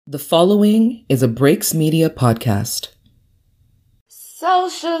The following is a Breaks Media podcast.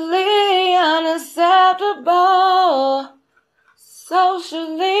 Socially unacceptable.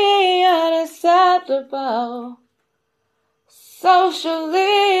 Socially unacceptable.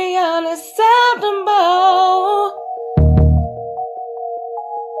 Socially unacceptable.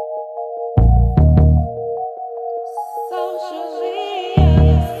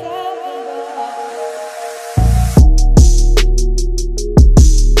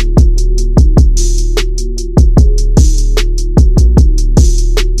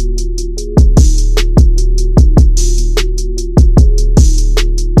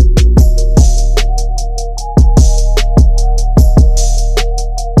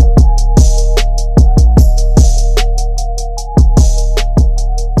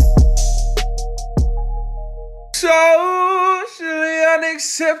 Socially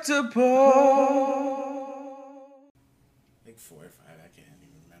unacceptable. Like 4 or 5, I can't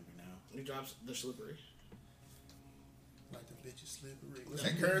even remember now. He drops the slippery. Like the bitch is slippery. Was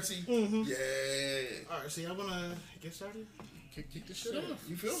that currency? Mm-hmm. Yeah. Alright, so y'all wanna get started? Kick the shit off.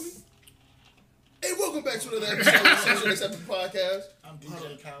 You feel me? Hey, welcome back to another episode of the Social Acceptable Podcast. I'm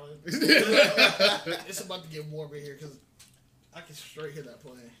DJ Khaled. It's about to get warm in here because I can straight hear that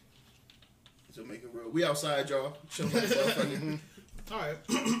playing. So make it real. We outside, y'all. Show me motherfucker. Alright.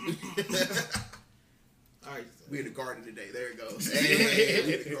 Alright. We in the garden today. There it goes. Hey,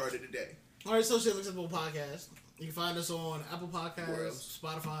 we in the garden today. Alright, Social Acceptable Podcast. You can find us on Apple Podcasts,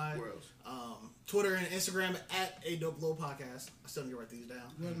 Spotify, Twitter and Instagram at A Dope Low Podcast. I still need to write these down.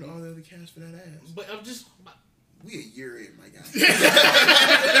 You want to know all the other casts for that ass? But I'm just... We a year in, my guy.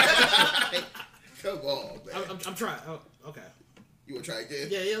 Come on, man. I'm trying. Oh, okay. You want to try again?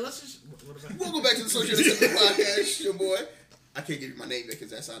 Yeah, let's just... What about Welcome back to the Social Acceptable Podcast. Your boy. I can't give you my name yet because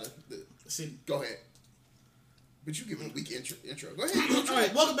that's out of the... See, go ahead. But you give me a weak intro. Go ahead. All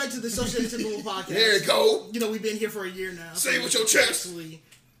right, welcome back to the Social Acceptable Podcast. There you go. You know, we've been here for a year now. Say it with your chest. Actually,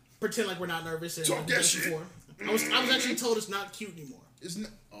 pretend like we're not nervous. And talk that shit. Before. I was actually told it's not cute anymore. It's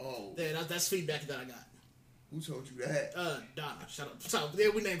not. Oh. Yeah, that's feedback that I got. Who told you that? Donna. Shut up. So, yeah,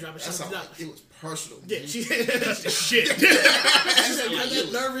 we name dropping. Shout out to Donna. It was personal. Yeah, she shit. She said, cut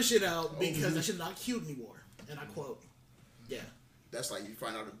that nervous shit out because that shit not cute anymore. And I quote, yeah. That's like you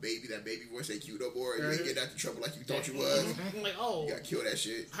find out that baby voice ain't cute no more, and you ain't getting out of trouble like you thought you was. I'm like, oh. You gotta kill that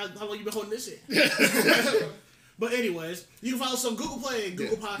shit. How long you been holding this in? But anyways, you can follow us on Google Play,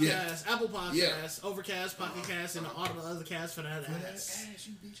 Google Podcasts, Apple Podcasts, Overcast, Pocket Cast, and all the other casts for that ass.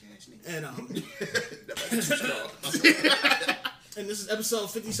 You bitch ass nigga. And and this is episode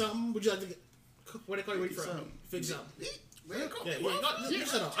 50 something. Would you like to get? Where they call you? Where you from? 50 something. Yeah,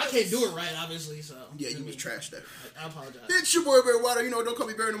 shut up. I can't do it right, obviously. So yeah, you was trash there. I apologize. It's your boy Barry Water. You know, don't call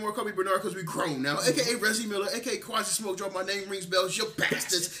me Barry no more. Call me Bernard because we grown now. AKA Rezzy Miller. AKA Quasi Smoke Drop. My name rings bells. You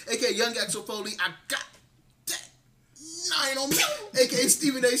bastards. AKA Young Axel Foley. I got that 9 on me. AKA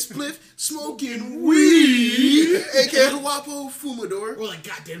Stephen A. Spliff. Smoking weed. AKA Wapo Fumador. We're like,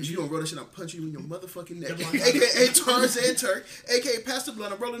 goddamn you. Don't roll that shit, I'll punch you in your motherfucking neck. AKA Tarzan Turk. AKA Pastor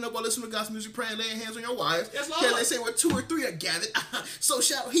Blunt. I'm rolling up while listening to gospel music, praying, laying hands on your wives. Can they say where 2 or 3 are gathered? So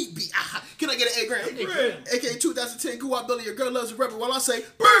shall he be. Can I get an 8 gram? AKA 2010 Guap Billy. Your girl loves a rebel while I say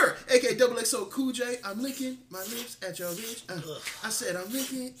brr. AKA XXO Cool J. I'm licking my lips at your bitch. I said I'm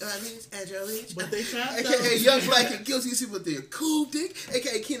licking my lips at your bitch. But they found AKA Young Black and Guilty with their cool dick.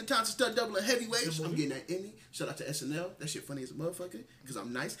 AKA Kenan Thompson Stud Double and Heavyweight. I'm getting that Emmy. Shout out to SNL. That shit funny as a motherfucker because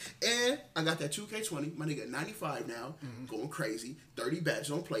I'm nice. And I got that 2K20. My nigga 95 now. Going crazy. 30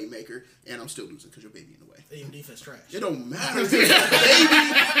 badges on Playmaker. And I'm still losing because your baby in the way. And your defense trash. It don't matter. There's a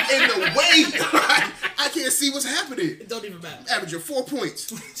baby in the way. I can't see what's happening. It don't even matter. Average of 4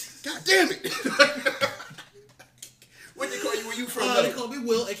 points. God damn it. What they call you? Where you from? They call me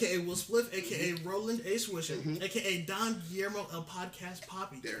Will, a.k.a. Will Spliff, a.k.a. Roland A. Swisher, a.k.a. Don Guillermo El Podcast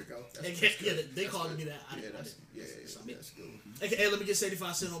Poppy. There we go. They called me that. That's good. A.k.a. Let me get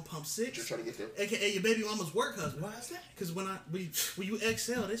 75 cents on Pump 6. Just trying to get there. A.k.a. Your baby mama's work husband. Why is that? Because when you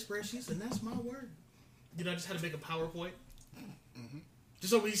excel, they spreadsheets, and that's my word. You know, I just had to make a PowerPoint.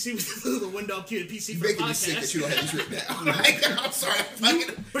 Just so when you see me through the window up here at PC for the podcast. You're making me sick that you don't have this written down. I'm sorry.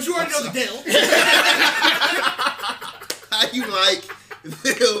 But you already know the deal. How you like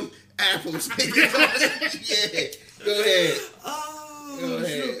them apples? Yeah. Go ahead. Oh, Go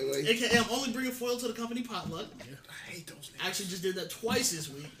ahead. AKA, I'm only bringing foil to the company potluck. I hate those niggas. I actually just did that twice this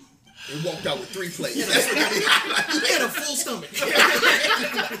week. And walked out with 3 plates. He had a full stomach.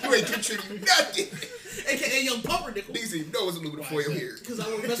 You ain't contributing nothing. AKA Young Pumpernickel. These even know it's aluminum foil here. Because I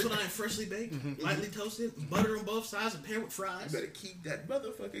will best when I am freshly baked, lightly toasted, butter on both sides, and paired with fries. You better keep that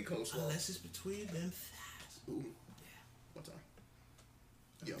motherfucking coleslaw. Unless it's between them thighs. Ooh. One time.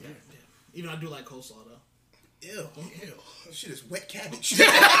 Young Even though I do like coleslaw though. Ew. Shit is wet cabbage.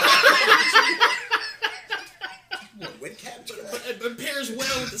 What, wet cabbage? But it pairs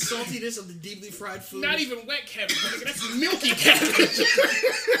well with the saltiness of the deeply fried food. Not even wet cabbage. Nigga, that's milky cabbage.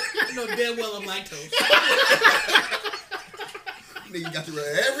 I know damn well I'm lactose. Nigga got to run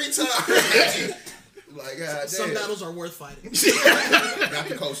every time. Like, God Some damn. battles are worth fighting. Not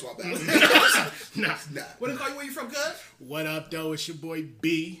the coleslaw battle. Nah. What do they call you? Where you from, cuz? What up, though? It's your boy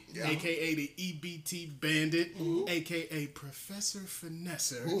B, Yeah. a.k.a. the EBT Bandit, a.k.a. Professor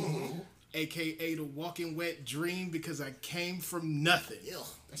Finesser, a.k.a. the Walking Wet Dream because I came from nothing. Ew.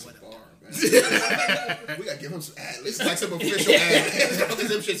 That's a bar, man. We gotta give him some ad. It's like some official ad. Because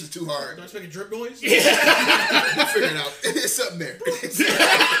them shits is too hard. Do I expect a drip noise? We'll figure it out. It's something there. It's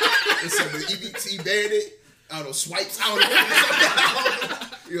something. EBT Bandit. I don't know, swipes. I don't know.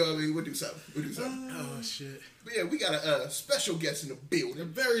 You know what I mean? We'll do something. Oh, shit. But yeah, we got a special guest in the A building.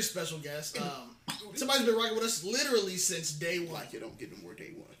 very special guest. Somebody's been rocking with us literally since day one. Like, you don't get no more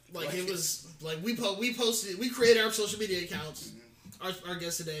day one. Like it was like we posted, we created our social media accounts. Our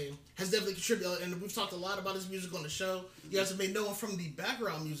guest today has definitely contributed, and we've talked a lot about his music on the show. You guys have made know him from the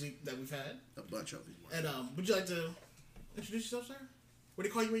background music that we've had. A bunch of them. And would you like to introduce yourself, sir? What do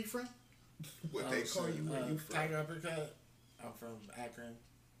they call you? Where you from? What they call you where you from? Txger Uppercut. I'm from Akron.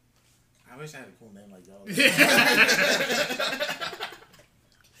 I wish I had a cool name like y'all.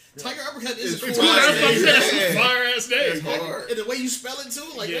 Txger Uppercut is a It's cool fire. ass name. That's a fire-ass name. It's hard. And the way you spell it too,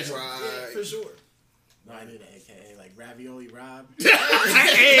 like Yeah. that's Right. for sure. No, I need an AKA like Ravioli Rob.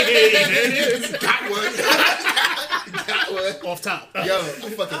 Hey, there it is. Got one. Got one. Off top. Yo, I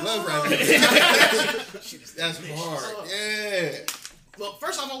fucking love rapping. That's hard. Yeah. Well,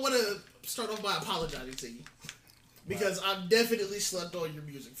 first off, I want to start off by apologizing to you because I've definitely slept on your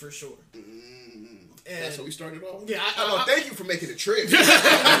music for sure. And That's how we started off? Yeah, thank you for making the trip.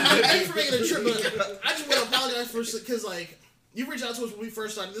 thank you for making a trip, but I just want to apologize for because like you reached out to us when we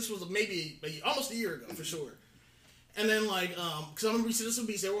first started. This was maybe almost a year ago for sure. And then like because I remember you sent us some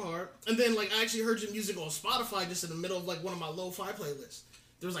beats that were hard, and then like I actually heard your music on Spotify just in the middle of like one of my lo-fi playlists.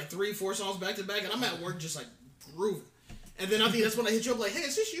 There was like 3-4 songs back to back, and I'm at work just like grooving. And then I think that's when I hit you up like, hey,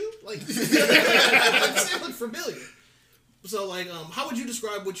 is this you? Like, it looked familiar. So like, how would you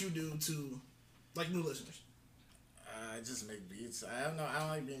describe what you do to like new listeners? I just make beats. I don't know. I don't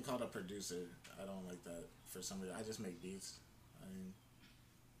like being called a producer. I don't like that for some reason. I just make beats. I mean,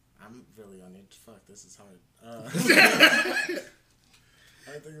 I'm really on it. Fuck, this is hard. I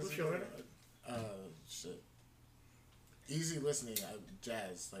think it's hard. Shit. Easy listening.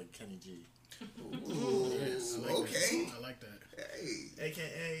 Jazz like Kenny G. Ooh, okay. I like that. Hey.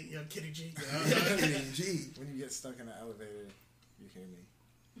 AKA Young Kitty G. G. When you get stuck in the elevator, you hear me.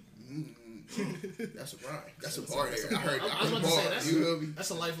 That's a rhyme. That's a bar there. I heard I was about to say you know me? that's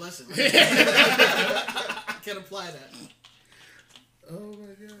a life lesson. I can't apply that. Oh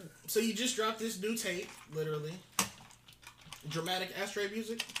my god. So you just dropped this new tape, literally. Dramatic Ashtray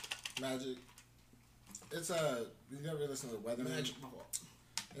music. Magic. It's you never listen to the Weatherman? Magic.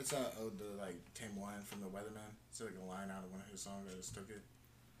 It's ode to like Tim Wine from the Weatherman. It's like a line out of one of his songs. I just took it.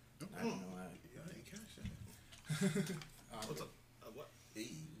 I don't know why. Yeah, I ain't catch that. What's up? What?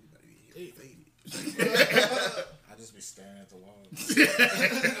 Hey, faded. I just be staring at the wall.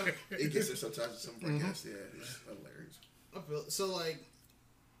 It gets there sometimes with some of our guests. Yeah, it's hilarious. I feel so like.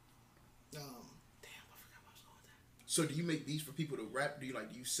 Damn, I forgot what I was going with that. So do you make beats for people to rap? Do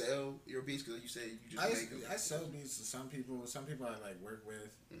you sell your beats? Because you say you just make them. I sell beats to some people. Some people I like work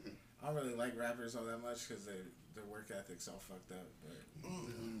with. I don't really like rappers all that much because their work ethic's all fucked up. But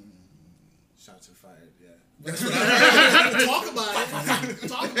shots are fired. Yeah. Talk about it.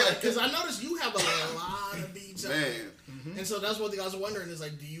 Talk about it. Because I noticed you have a lot of beats out there. And so that's what the guys are wondering is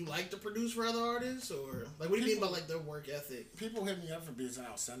like, do you like to produce for other artists? Or like, what do you mean by like their work ethic? People hit me up for beats and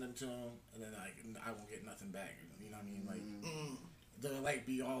I'll send them to them and then like I won't get nothing back. You know what I mean? Like they'll like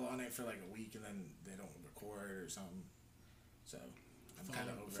be all on it for like a week and then they don't record or something. So I'm kind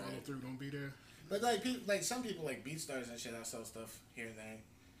of over Follow it. through, don't be there. But like some people like BeatStars and shit, I sell stuff here and there,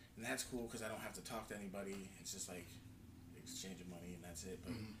 and that's cool because I don't have to talk to anybody. It's just like exchanging money and that's it.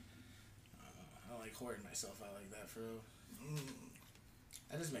 But I don't like hoarding myself out like that, for real.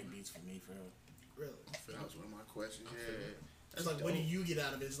 I just make beats for me, for real. Really? That was one of my questions. Yeah. It's like, what do you get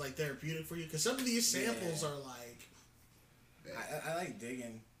out of it? It's like therapeutic for you? Because some of these samples are like... I like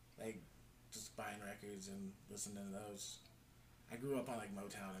digging, like just buying records and listening to those. I grew up on like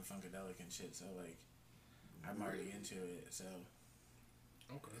Motown and Funkadelic and shit, so like I'm already into it, so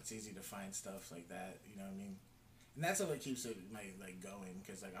it's easy to find stuff like that, you know what I mean? And that's what keeps it like going,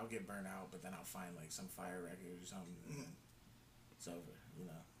 because like I'll get burnt out, but then I'll find like some fire record or something, and then it's over, you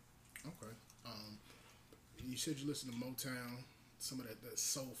know. Okay. You said you listen to Motown, some of that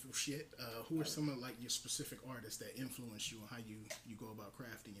soulful shit. Who are some of like your specific artists that influence you on how you go about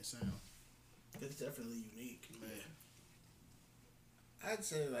crafting your sound? It's definitely unique, man. I'd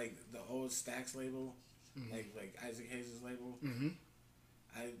say like the old Stax label, like Isaac Hayes' label. Mm-hmm.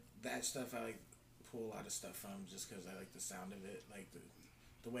 That stuff I like pull a lot of stuff from just because I like the sound of it, like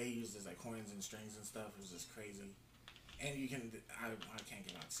the way he uses like horns and strings and stuff was just crazy. And you can I can't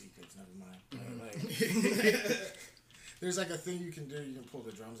give out secrets. Never mind. Like there's like a thing you can do. You can pull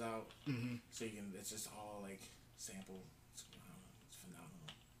the drums out, so you can. It's just all like sample. It's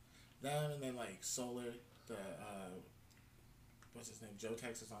phenomenal. Them and then like Solar, the what's his name? Joe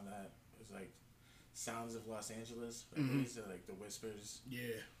Tex is on that. It's like Sounds of Los Angeles. These are like the whispers,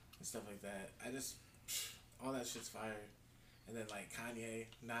 and stuff like that. All that shit's fire. And then like Kanye,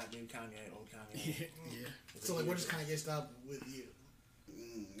 not new Kanye, old Kanye. So like, where does Kanye stop with you?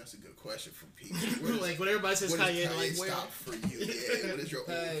 That's a good question for people. Like when everybody says Kanye, like where stop for you? Yeah, what is your old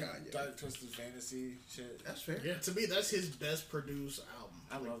Kanye? Dark Twisted Fantasy shit. That's fair. Yeah, to me, that's his best produced album.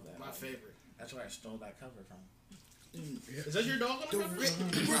 I love that. My favorite. That's where I stole that cover from. Is that your dog on the cover?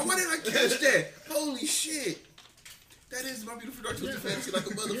 Bro, why did I catch that? Holy shit! That is my beautiful Dark Twisted Fantasy, like a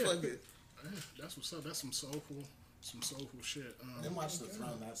motherfucker. That's what's up. That's some soulful shit. Then Watch the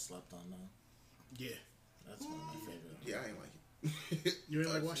Throne. That slept on though. Yeah, that's one of my favorite. Yeah, I ain't like it. You ain't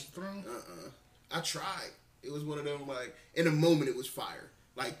like Watch the Throne? I tried. It was one of them like in a moment it was fire.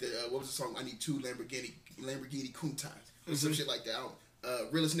 Like the what was the song? I need 2 Lamborghini Countach or some shit like that.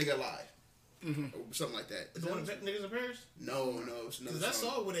 Realest Nigga Alive. Or something like that. Is that one Niggas in Paris? No, it's another that song.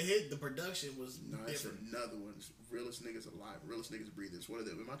 song when it hit, the production was different. It's another one. It's Realest Niggas Alive. Realest Niggas Breathe. It's one of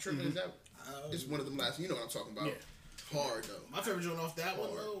them. Am I tripping? Is that? It's one of them last. You know what I'm talking about. Yeah. Hard though. My favorite joint off that one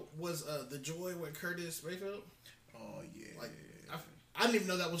though was The Joy with Curtis Mayfield. Oh yeah. Like I didn't even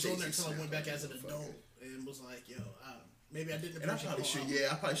know that was on there until I went back as an adult and was like, yo, maybe I didn't appreciate it. And I probably should.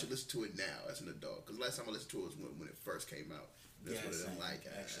 Yeah, I probably should listen to it now as an adult because last time I listened to it was when it first came out. That's what it was like.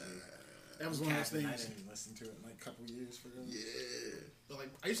 Actually. That was one of those things. I didn't listen to it in like a couple years for real. Yeah. But like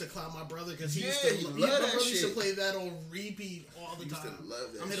I used to clown my brother because he used to play that on repeat all the time. Used to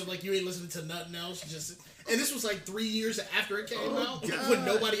love that. I'm hitting like you ain't listening to nothing else. Just and this was like 3 years after it came out God. when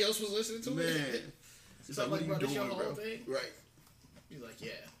nobody else was listening to it. Man. It's like, bro, this your whole thing? Right. He's like,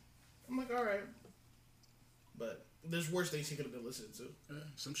 yeah. I'm like, all right. But there's worse things he could have been listening to.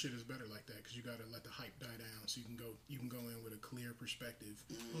 Some shit is better like that because you gotta let the hype die down so you can go in with a clear perspective,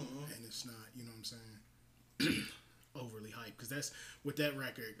 and it's not, you know what I'm saying, overly hyped. Because that's with that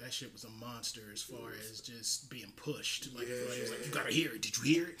record, that shit was a monster as far as just being pushed. Like, it was like, you gotta hear it. Did you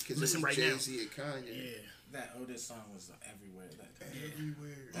hear it? Listen right now. Jay-Z and Kanye. Yeah. That Otis song was everywhere.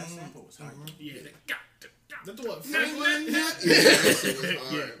 Everywhere. That sample was hard. Yeah. That's the one Franklin? Yeah, that shit was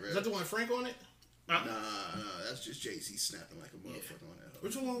hard, bro. Is that the one Frank on it? Nah, that's just Jay-Z snapping like a motherfucker on that.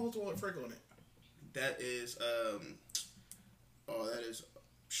 Which one was the one Frank on it? That is,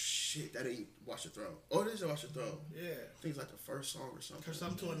 shit, that ain't Watch the Throne. Oh, it is Watch the Throne. Yeah. I think it's like the first song or something. Or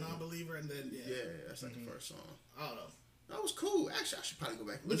something to a non-believer and then, Yeah, that's like the first song. I don't know. That was cool. Actually, I should probably go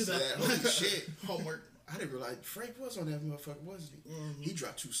back and Look at listen to that. Holy shit. Homework. I didn't realize Frank was on that motherfucker, wasn't he? He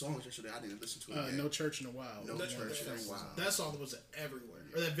dropped 2 songs yesterday. I didn't listen to it yet. No Church in a While. No Church in a While. That song was everywhere.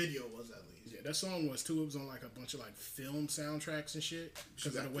 Or that video was at least. Yeah, that song was too. It was on like a bunch of like film soundtracks and shit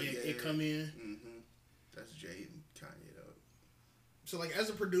because of the way it come in. That's Jay and Kanye though. So like as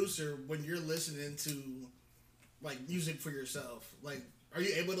a producer, when you're listening to like music for yourself, like are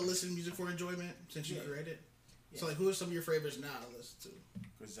you able to listen to music for enjoyment since you create it? Yeah. So like who are some of your favorites now to listen to?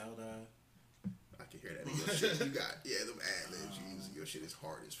 Griselda. I can hear that in your shit. You got them ad-libs you use. Your shit is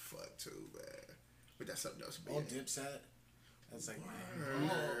hard as fuck too, man. But that's something else. Old Dipset. That's like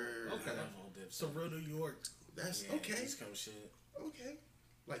okay. I love Old Dipset. So real New York. That's okay. East Coast shit. Okay.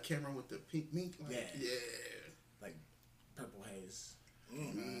 Like Cameron with the pink mink. Like, yeah. Like Purple Haze.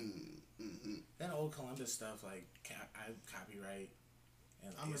 Then old Columbus stuff like Copyright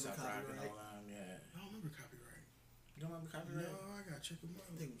and I remember ASAP Rock and Copyright. all them. Yeah. I don't remember Copyright. You don't remember Copyright? No, I gotta check them out.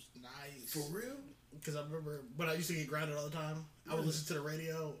 I think it was nice. For real? Because I remember when I used to get grounded all the time, I would listen to the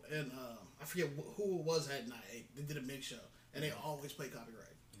radio, and I forget who it was that night. They did a mix show, and they always played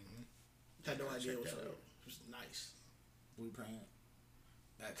Copyright. Had no idea what show. It was nice. Blueprint.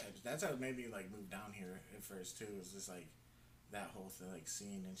 That's how it made me like move down here at first too. It was just like that whole thing, like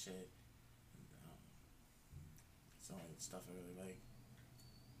scene and shit. Some of the stuff I really like.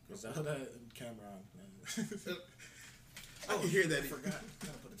 Griselda and Cameron, man. I can hear that. I forgot.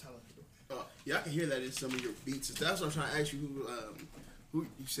 Gotta put a towel on the door. Yeah, I can hear that in some of your beats. That's what I'm trying to ask you. Who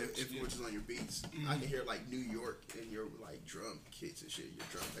you said influences on your beats? I can hear like New York and your like drum kits and shit. Your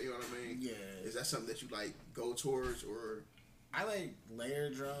drum, you know what I mean? Yeah. Is that something that you like go towards or? I like layer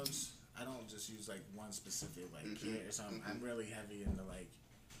drums. I don't just use like one specific like kit or something. I'm really heavy into like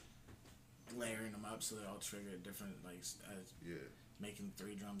layering them up so they all trigger different like making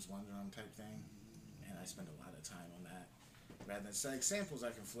 3 drums, 1 drum type thing. And I spend a lot of time on that. Rather than like samples,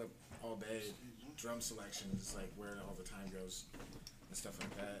 I can flip all day. Drum selections is like where all the time goes and stuff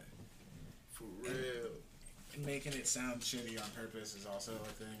like that. For real. And making it sound shitty on purpose is also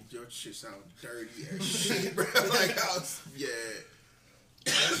a thing. Your shit sound dirty as shit, bro. Like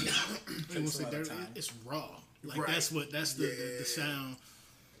It's raw. Like right. that's the sound,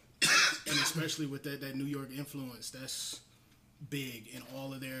 and especially with that New York influence, that's big. And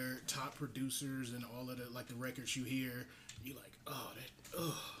all of their top producers and all of the like the records you hear, you like,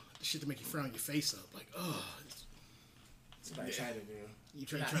 the shit to make you frown your face up, like, That's what I try to do. You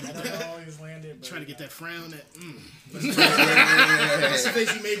try I to don't always land it. But try to get that frown. That's the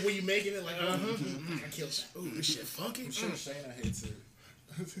face you make when you making it. Like, I killed that. Ooh, this shit funky. I'm sure Shayna hates it.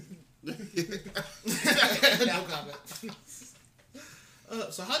 No comment.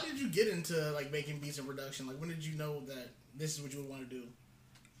 So how did you get into like making beats and production? Like, when did you know that this is what you would want to do?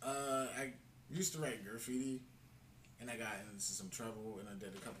 I used to write graffiti, and I got into some trouble, and I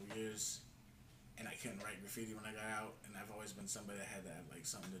did a couple years. And I couldn't write graffiti when I got out, and I've always been somebody that had to have like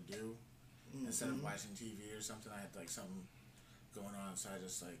something to do instead of watching TV or something. I had like something going on, so I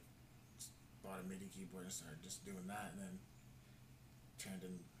just like bought a MIDI keyboard and started just doing that, and then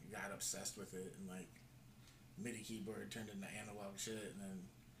got obsessed with it, and like MIDI keyboard turned into analog shit, and then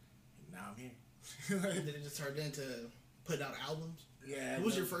now I'm here. Did it just turn into putting out albums? Yeah. What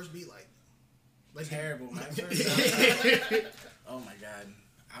was your first beat like? Terrible. My first oh my god.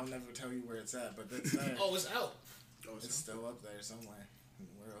 I'll never tell you where it's at, but it's there. Oh, it's out. It's still up there somewhere in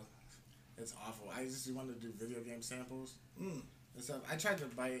the world. It's awful. I just wanted to do video game samples and stuff. I tried to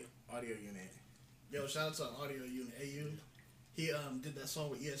bite Audio Unit. Yo, shout out to Audio Unit. AU. He did that song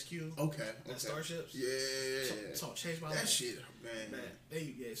with ESQ. Okay. Starships. Yeah. Song changed my life. That shit, man.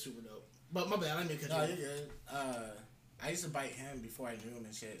 AU, it's super dope. But my bad, I didn't mean to cut you. No, you're good. I used to bite him before I knew him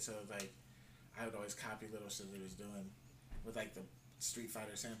and shit, so like I would always copy little shit that he was doing with like the Street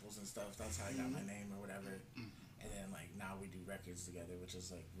Fighter samples and stuff. That's how I got my name or whatever. And then like now we do records together, which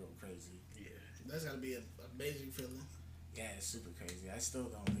is like real crazy. Yeah, that's gotta be an amazing feeling. Yeah, it's super crazy. I still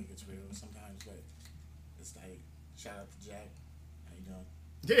don't think it's real sometimes, but it's like shout out to Jack. How you doing?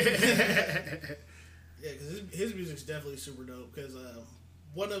 Yeah, because his music's definitely super dope. Because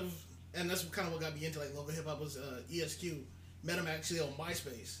and that's kind of what got me into like local hip hop was ESQ. Met him actually on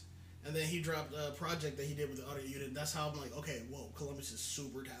MySpace. And then he dropped a project that he did with the Audio Unit. That's how I'm like, okay, whoa, Columbus is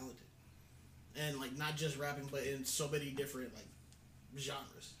super talented. And, like, not just rapping, but in so many different, like,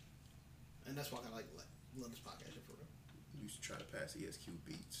 genres. And that's why I love this podcast for real. You used to try to pass ESQ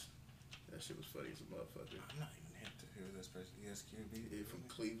beats. That shit was funny as a motherfucker. I'm not even hip to hear this person. ESQ beat. Yeah, from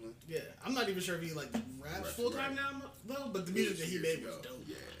Cleveland. Yeah, I'm not even sure if he, like, raps full-time now, though, but the music that he made was dope.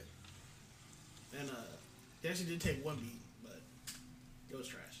 Yeah. And, he actually did take one beat, but it was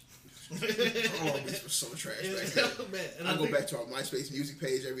trash. All of this was so trash back then. And I go back to our MySpace music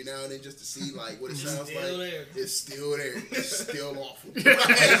page every now and then just to see like what it sounds like. There. It's still there. It's still awful.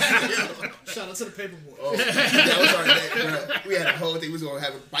 Shout out to the paperboy. Oh, that was our next, bro. We had a whole thing. We was gonna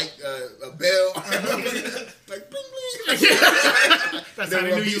have a bike, a bell, like bling bling. That's how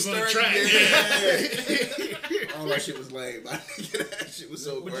they knew you was on the track. Yeah. All that shit was lame. That shit was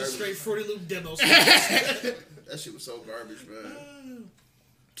so With garbage. just straight Fruity Loop demos. That shit was so garbage, man.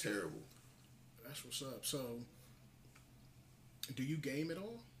 Terrible. That's what's up. So, do you game at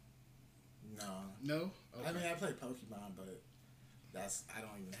all? No? Okay. I mean, I play Pokemon, but I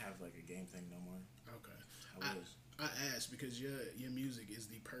don't even have like a game thing no more. Okay. I wish. I asked because your music is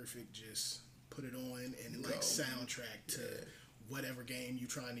the perfect just put it on and like soundtrack to whatever game you're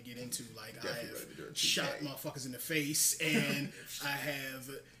trying to get into. Like Definitely I have shot motherfuckers in the face and I have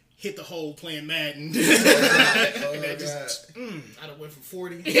hit the hole playing Madden. I done went for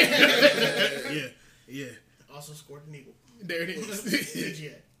 40. Yeah. Also scored an eagle. There it is.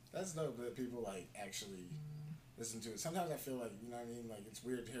 Yeah. That's dope that people like actually listen to it. Sometimes I feel like, you know what I mean? Like it's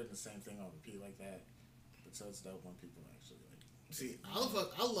weird hearing the same thing on repeat like that. But so it's dope when people actually like. See, I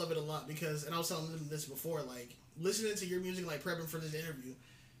love it a lot because, and I was telling them this before, like listening to your music, like prepping for this interview,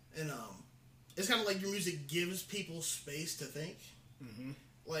 and it's kind of like your music gives people space to think. Mm-hmm.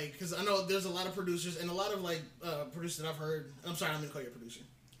 Like, because I know there's a lot of producers and a lot of like producers that I've heard. I'm sorry, I'm gonna call you a producer.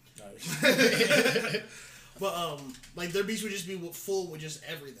 But like their beats would just be full with just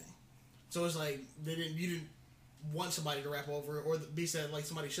everything. So it's like you want somebody to rap over it, or the beats that like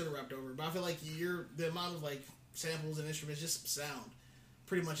somebody should have rapped over. But I feel like the amount of like samples and instruments, just sound,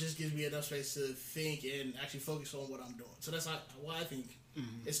 pretty much just gives me enough space to think and actually focus on what I'm doing. So that's why I think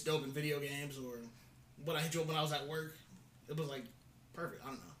it's dope in video games, or when I hit you up when I was at work, it was like perfect. I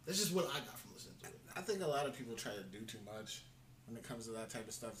don't know. That's just what I got from listening to it. I think a lot of people try to do too much when it comes to that type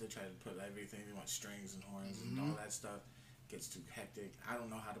of stuff. They try to put everything. They want strings and horns and all that stuff. Gets too hectic. I don't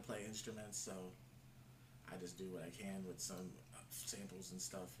know how to play instruments, so I just do what I can with some samples and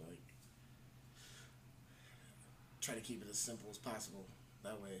stuff. Like, try to keep it as simple as possible.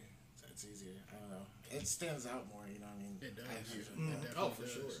 That way, it's easier. I don't know. It stands out more. You know what I mean? It does. It Definitely Oh, for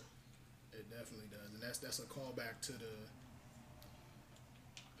does. sure. It definitely does, and that's a callback to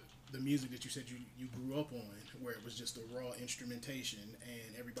the music that you said you grew up on, where it was just the raw instrumentation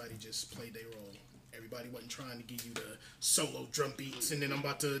and everybody just played their role. Everybody wasn't trying to give you the solo drum beats, and then and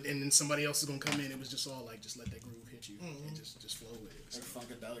then somebody else is gonna come in. It was just all like, just let that groove hit you and just flow with it. Like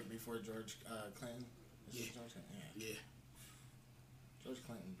Funkadelic before George Clinton. Yeah. George Clinton? Yeah, George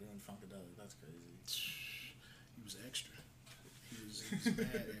Clinton doing Funkadelic. That's crazy. he was extra. He was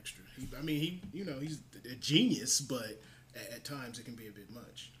mad extra. He's a genius, but at times it can be a bit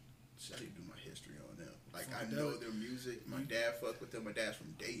much. So I need to do my history on them. Like, I know their music. My dad fucked with them. My dad's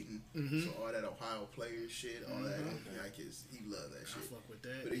from Dayton. So all that Ohio players shit, all that. Like, he loved that shit. I fuck with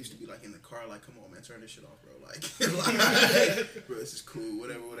that. But it used to be like in the car, like, come on, man, turn this shit off, bro. Like, bro, this is cool,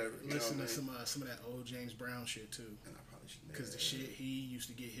 whatever. You Listen know to what I mean? some of that old James Brown shit too. And I probably should. Because the shit he used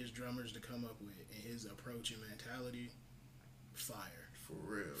to get his drummers to come up with, and his approach and mentality, fire. For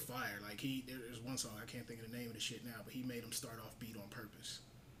real. Fire. Like, there's one song, I can't think of the name of the shit now, but he made him start off beat on purpose.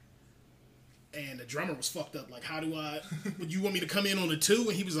 And the drummer was fucked up. Like, you want me to come in on the 2?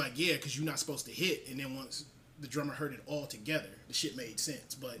 And he was like, yeah, because you're not supposed to hit. And then once the drummer heard it all together, the shit made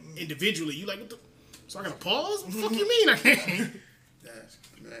sense. But individually, you like, what the? So I gotta pause? What the fuck you mean I can't? That's,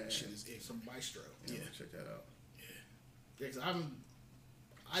 man. Shit is it. Some maestro. Yeah, check that out. Yeah, 'cause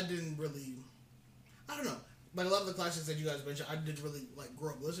I didn't really, I don't know. Like a lot of the classics that you guys mentioned, I didn't really like grow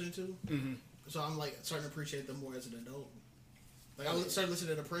up listening to. So I'm like starting to appreciate them more as an adult. Like I started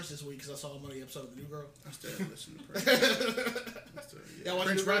listening to Prince this week because I saw him on the episode of The New Girl. I still listen to Prince. Yeah, watch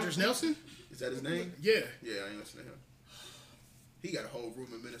Prince New Girl? Rogers Nelson? Is that his name? Yeah. Yeah, I ain't listening to him. He got a whole room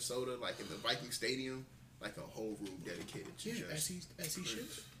in Minnesota, like in the Viking Stadium, like a whole room dedicated to Yeah, just as he should.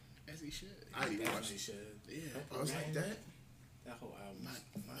 As he should. I didn't even watch Definitely it. should. Yeah. I was like that. That whole album. Like,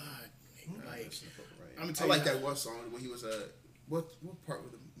 I'm I'm gonna I tell like you that one song when he was what part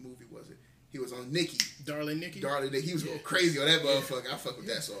of the movie was it? He was on Nikki. Darling Nikki. Darling Nikki. He was going crazy on that motherfucker. I fuck with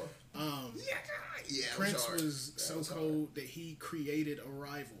that song. Yeah, Prince was so cold that he created a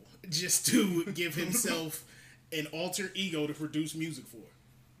rival just to give himself an alter ego to produce music for.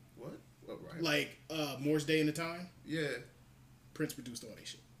 What right? Like Moore's Day in the Time. Yeah. Prince produced all that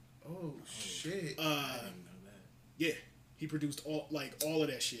shit. Oh shit. I didn't know that. Yeah, he produced all of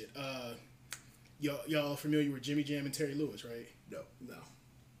that shit. Y'all familiar with Jimmy Jam and Terry Lewis, right? No.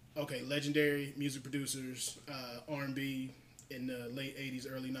 Okay, legendary music producers, R&B in the late 80s,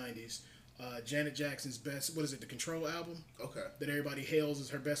 early 90s. Janet Jackson's best, the Control album? Okay. That everybody hails as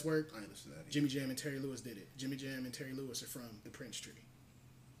her best work? I ain't listening to that either. Jimmy Jam and Terry Lewis did it. Jimmy Jam and Terry Lewis are from the Prince tree.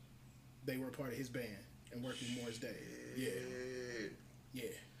 They were a part of his band and worked with Moore's Day. Yeah.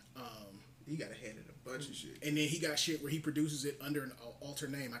 He got a hand in a bunch of shit. And then he got shit where he produces it under an alter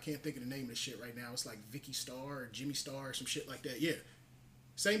name. I can't think of the name of the shit right now. It's like Vicky Star or Jimmy Star or some shit like that. Yeah.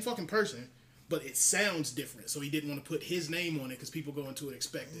 Same fucking person, but it sounds different. So he didn't want to put his name on it because people go into it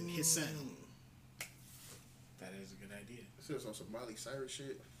expecting his sound. That is a good idea. This is on some Miley Cyrus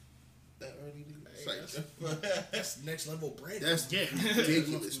shit. That early dude. That's next level bread. That's Yeah.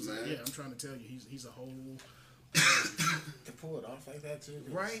 ridiculous, man. Yeah, I'm trying to tell you, he's a whole... To pull it off like that too,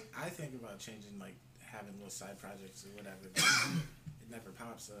 'cause Right. I think about changing, like having little side projects or whatever. But it never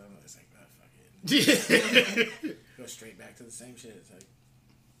pops. So it's like, oh, fuck it. Go straight back to the same shit. It's like,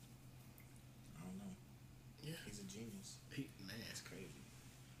 I don't know. Yeah. He's a genius. Man. It's crazy.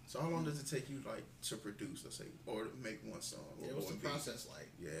 So how long does it take you like to produce, let's say, or to make one song? Or What's the one beat? process like?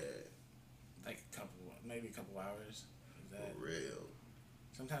 Yeah. Like maybe a couple hours. Is that For real.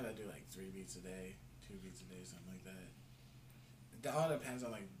 Sometimes I do like 3 beats a day, 2 beats a day, something like that. It all depends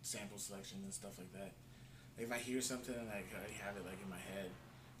on like sample selection and stuff like that. Like, if I hear something and I already have it like in my head,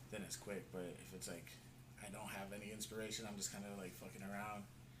 then it's quick. But if it's like I don't have any inspiration, I'm just kind of like fucking around.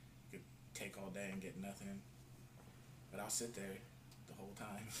 Could take all day and get nothing. But I'll sit there the whole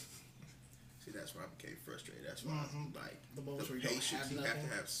time. See, that's why I became frustrated. That's why like The the moments where you don't patience. have You have nothing.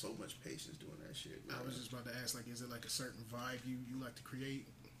 to have so much patience doing that shit. Man. I was just about to ask, like, is it like a certain vibe you like to create?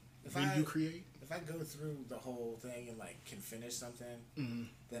 when you create? If I go through the whole thing and like can finish something,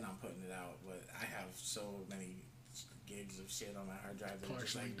 then I'm putting it out. But I have so many gigs of shit on my hard drive that are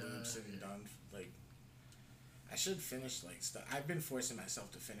just like loops and done. Like I should finish like stuff. I've been forcing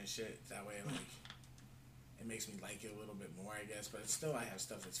myself to finish it that way. Like it makes me like it a little bit more, I guess. But still, I have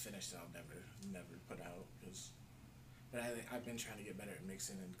stuff that's finished that I'll never put out. But I've been trying to get better at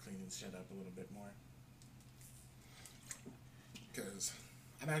mixing and cleaning shit up a little bit more. Because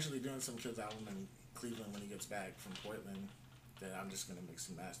I'm actually doing some kid's album in Cleveland when he gets back from Portland that I'm just going to mix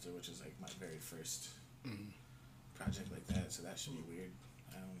and master, which is like my very first project like that. So that should be weird.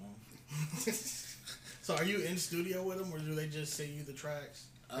 I don't know. So are you in studio with them, or do they just send you the tracks?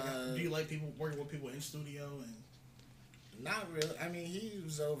 Like, do you like people working with people in studio? And not really. I mean, he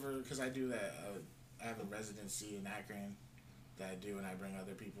was over because I do that. I have a residency in Akron that I do, and I bring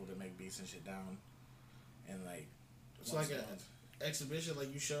other people to make beats and shit down. And like, it's like an exhibition,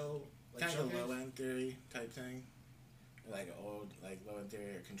 like you show, like kind of a low end theory type thing, like an old like low end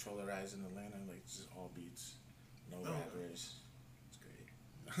theory or Controllerized in Atlanta, like just all beats, no rappers.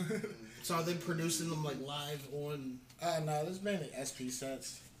 It's great. So are they producing them like live on? No, there's mainly SP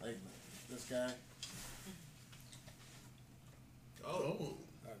sets, like this guy. Oh.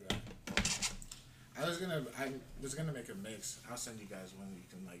 Okay. I was gonna make a mix. I'll send you guys one you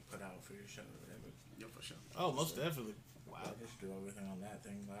can like put out for your show or whatever. Yeah, for sure. Oh, most definitely. Wow. I just do everything on that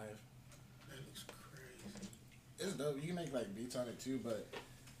thing live. That looks crazy. It's dope. You can make like beats on it too, but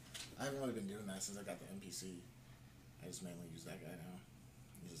I haven't really been doing that since I got the MPC. I just mainly use that guy now.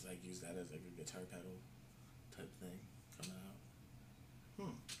 Just like use that as like a guitar pedal type thing coming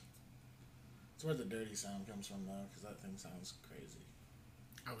out. It's where the dirty sound comes from though, because that thing sounds crazy.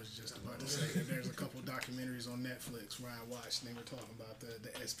 I was just about to say that there's a couple documentaries on Netflix where I watched, and they were talking about the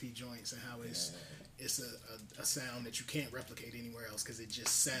SP joints and how it's a sound that you can't replicate anywhere else because it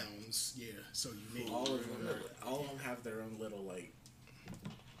just sounds so unique. All of them have their own little like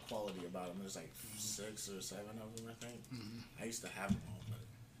quality about them. There's like 6 or 7 of them, I think. I used to have them all, but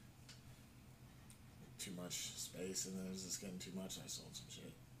too much space, and then it was just getting too much. I sold some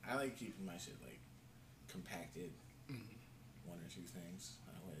shit. I like keeping my shit like compacted. 1 or 2 things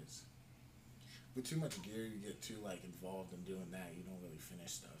always. With too much gear, you get too like involved in doing that. You don't really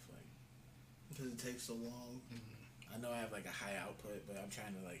finish stuff like because it takes so long. I know I have like a high output, but I'm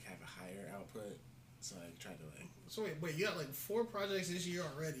trying to like have a higher output. So I try to like. So wait, you got like 4 projects this year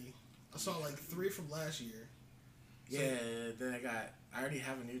already. I saw like 3 from last year. So yeah, then I already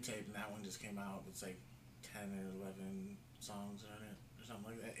have a new tape, and that one just came out. It's like 10 or 11 songs on it, or something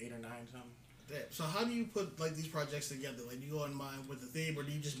like that, 8 or 9 something. So how do you put like these projects together? Like, do you go in mind with the theme, or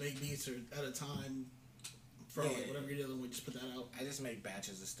do you just make beats or at a time for like whatever you're dealing with? Just put that out. I just make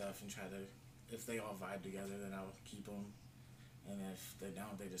batches of stuff and try to. If they all vibe together, then I'll keep them, and if they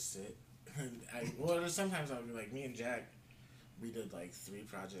don't, they just sit. Sometimes I'll be like me and Jack. We did like 3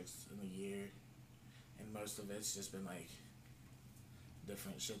 projects in a year, and most of it's just been like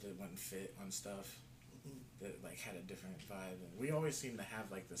different shit that wouldn't fit on stuff that like had a different vibe, and we always seem to have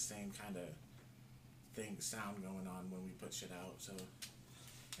like the same kind of sound going on when we put shit out. So,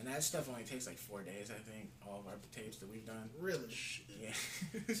 and that stuff only takes like 4 days, I think. All of our tapes that we've done. Really? Yeah.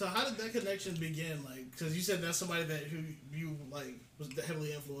 So how did that connection begin? Like, because you said that's somebody that who you like was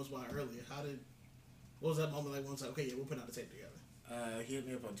heavily influenced by earlier. What was that moment like? Once like, okay, yeah, we'll put out a tape together. He hit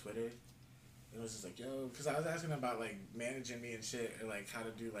me up on Twitter. It was just like, yo, because I was asking about like managing me and shit, or like how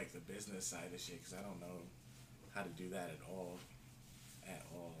to do like the business side of shit, because I don't know how to do that at all.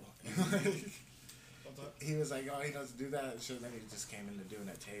 He was like, oh, he doesn't do that and shit. And then he just came into doing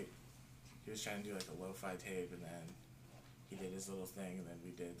that tape. He was trying to do like a lo-fi tape, and then he did his little thing, and then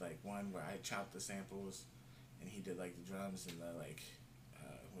we did like one where I chopped the samples, and he did like the drums and the like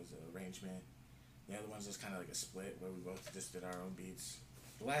was the arrangement. The other one's just kind of like a split where we both just did our own beats.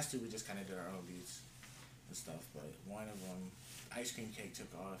 The last 2 we just kind of did our own beats and stuff, but one of them, Ice Cream Cake, took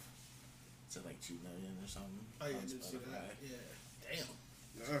off. It's at like 2 million or something. Oh yeah, did see that? Yeah. Damn.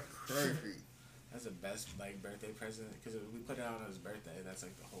 That's crazy. That's the best like birthday present, because we put it out on his birthday. That's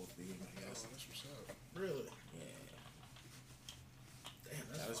like the whole theme, I guess. That's what's up. Really? Yeah. Damn,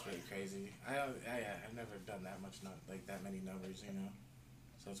 that's That was fire. pretty crazy. I've never done that much, like that many numbers, you know.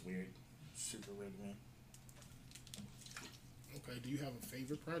 So it's weird, super weird to me. Okay, do you have a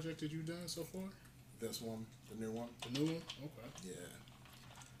favorite project that you've done so far? This one, the new one. The new one? Okay. Yeah,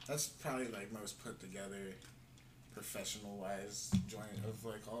 that's probably like most put together, professional wise joint of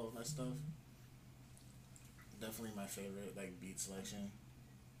like all of my stuff. Definitely my favorite, like beat selection.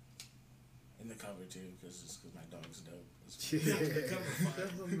 In the cover too, because my dog's dope. The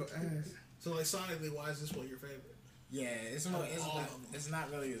cover fire. So like sonically, why is this one your favorite? Yeah, it's not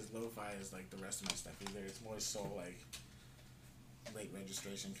really as lo-fi as like the rest of my stuff either. It's more so like late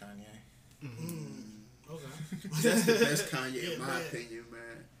registration Kanye. Okay. That's the best Kanye in my opinion,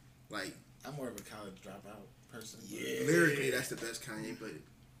 man. Like, I'm more of a college dropout person. Yeah, lyrically that's the best Kanye, but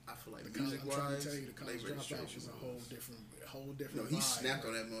I feel like music wise, I'm trying to tell you, the college dropout was a whole different. No, he vibe, snapped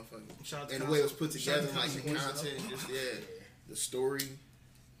bro. on that motherfucker, and the way it was put together, like the content, just the story.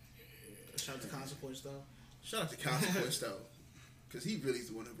 Shout out to Consequence though. Shout out to Consequence though, because he really is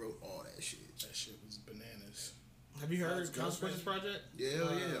the one who wrote all that shit. That shit was bananas. Have you heard Consequence's project? Yeah,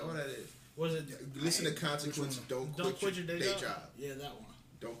 all that is. Was it? Listen to Consequence. Don't quit your day job. Yeah, that one.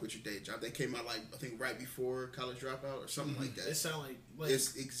 Don't quit your day job. They came out like I think right before College Dropout or something like that. It sounded like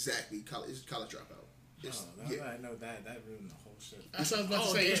it's exactly college Dropout. I know that ruined the whole shit. That's what I was about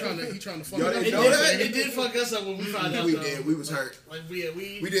to say. He trying to fuck Y'all it up. didn't know that? It did fuck us up when we found out. We did. We was hurt. Like we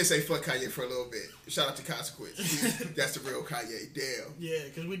did say fuck Kanye for a little bit. Shout out to Consequence. That's the real Kanye. Damn. Yeah,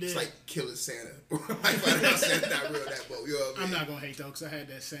 because we did. It's like killing Santa. Like finding out Santa's not real that boat. You know what I mean? I'm not gonna hate though, because I had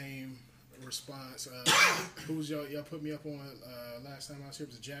that same response. Who was y'all put me up on last time I was here?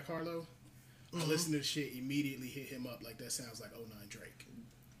 Was it Jack Harlow? I listened to the shit, immediately hit him up like that sounds like 09 Drake.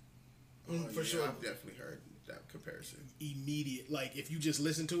 For sure. I've definitely heard that comparison. Immediate, like if you just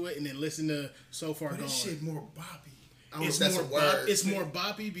listen to it and then listen to So Far Gone. This shit more boppy. It's more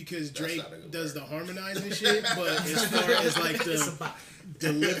boppy because Drake does the harmonizing shit, but as far as like the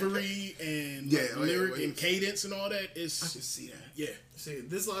delivery and lyric and cadence and all that, I can see that. Yeah. See,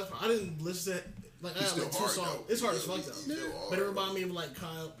 this last part, I didn't listen to it. Like, I got like 2 songs. It's hard as fuck though. But it reminded me of like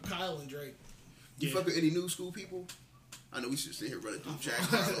Kyle and Drake. You fuck with any new school people? I know we should sit here running through Jack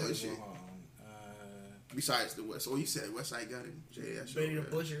Harlow and shit. Besides the West, you said West Side Gun and J.S. Benny the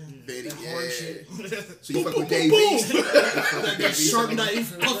Butcher. Benny, hard shit. So you fuck with Dave East? That sharp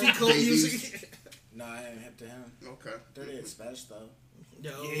knife, puffy coat music. No, I ain't hip to him. Okay. 38 Special though.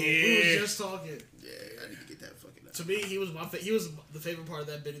 Yo, we was just talking. Yeah, I need to get that fucking up. To me, he was the favorite part of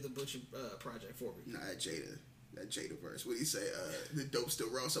that Benny the Butcher project for me. Nah, that Jada verse. What do you say? The dope still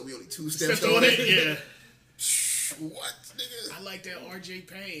raw, so we only 2 steps on it. Yeah. What, nigga? I like that RJ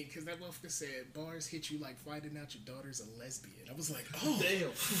Payne because that motherfucker said bars hit you like finding out your daughter's a lesbian. I was like, oh,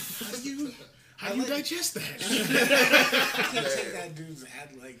 damn. How do you digest that? I can't take that dude's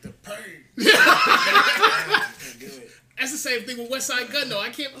like the pain. I can't do it. That's the same thing with West Side Gun though. I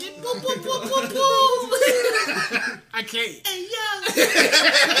can't. I can't. Hey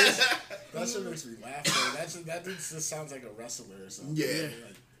That shit makes me laugh. Though. That dude just sounds like a wrestler or something. Yeah.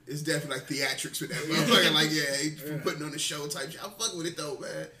 It's definitely like theatrics with that motherfucker. Like, he putting on the show type shit. I fuck with it though,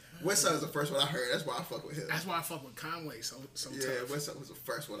 man. West Side was the first one I heard. That's why I fuck with him. That's why I fuck with Conway so yeah, tough. West Side was the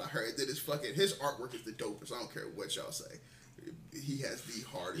first one I heard. Then his artwork is the dopest. I don't care what y'all say. He has the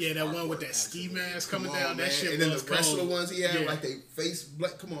hardest. Yeah, that artwork. one with that ski mask coming man. down. That shit. And then was the rest of the cold. ones he had, like they face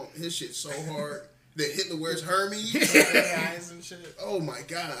black. Come on, his shit's so hard. That Hitler wears Hermes. eyes and shit. Oh my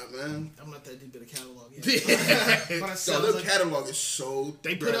god, man! I'm not that deep in the catalog yet. But So their catalog is so.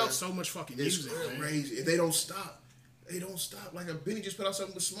 They put out so much fucking music. It's crazy. If they don't stop. They don't stop. Like a Benny just put out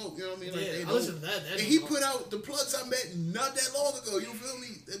something with Smoke. You know what I mean? Like I listened to that. And he put out the plugs I met not that long ago. You feel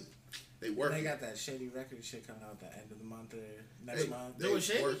me? They work. They got that Shady record shit coming out at the end of the month or next month. They were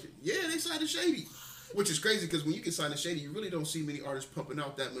Shady? Yeah, they signed to Shady. Which is crazy because when you get signed to Shady, you really don't see many artists pumping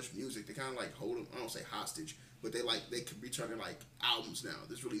out that much music. They kind of like hold them, I don't say hostage, but they could be turning like albums now.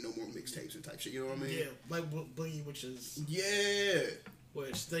 There's really no more mixtapes and type shit. You know what I mean? Yeah, like Boogie, which is... Yeah.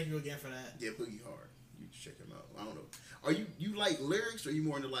 Which, thank you again for that. Yeah, Boogie hard. You check him out. I don't know. Are you like lyrics or are you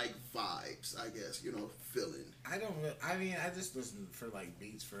more into like vibes, I guess, feeling? I don't really, I mean, I just listen for like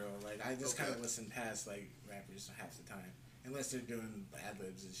beats for real. Like, I just kind of listen past like rappers half the time. Unless they're doing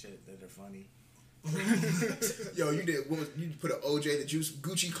ad-libs and shit that are funny. Yo, you put an OJ the Juice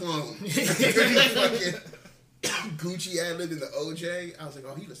Gucci clone. Gucci ad-libbed in the OJ. I was like,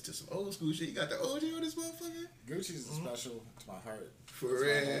 oh, he listened to some old school shit. You got the OJ on this motherfucker? Gucci's special to my heart. For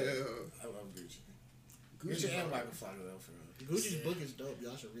real. I love Gucci. Gucci and Michael Flocka though, for real. Gucci's book is dope.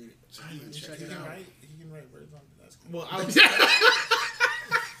 Y'all should read it. He can write words on it. That's cool. Well, I was...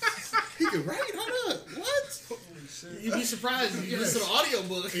 He can write? Hold up. What? You'd be surprised if you listen to the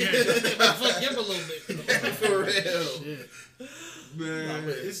audiobook. It might fuck him a little bit. For real. Man. Nah,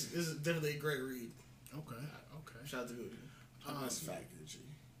 but it's definitely a great read. Okay. Shout out to Gucci. I miss Fat Gucci.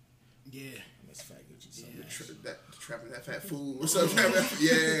 Yeah. I miss Fat Gucci so much. Trapping that fat fool. What's up, Trapping?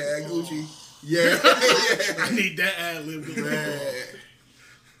 Yeah, Gucci. Yeah. I need that ad lib.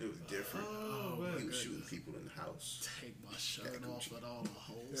 It was different. He was shooting people in the house. Take my shirt off and all the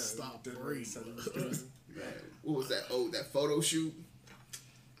holes stop breathing. Man, what was that? Oh, that photo shoot.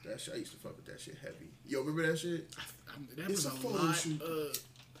 That shit. I used to fuck with that shit heavy. Yo, remember that shit? That It's was a a photo lot shoot. of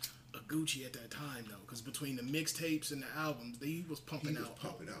Gucci at that time though, because between the mixtapes and the albums, he was pumping out a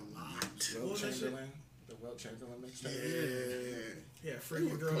lot. Will Chamberlain, the Will Chamberlain mixtape. Yeah. Yeah, Free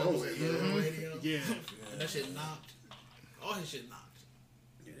Your Girl. cold, Was a hit on the radio. Yeah. And that shit knocked. All his shit knocked.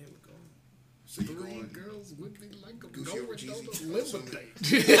 Yeah, they were going. So you going? girls with me like a Gucci over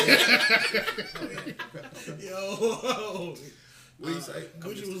Jeezy. Yo. What do you say?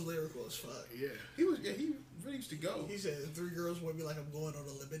 Gucci was lyrical as fuck. Yeah. He was. Yeah, he really used to go. He said 3 girls with me like I'm going on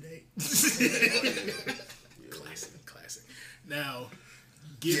a lemon date. Classic. Now,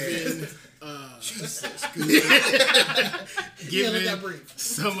 given Jesus, given that brief.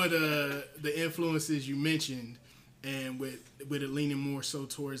 some of the influences you mentioned, and with it leaning more so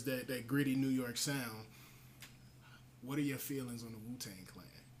towards that gritty New York sound, what are your feelings on the Wu-Tang Clan?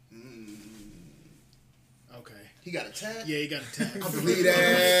 Okay. He got attacked. Yeah, he got attacked. I believe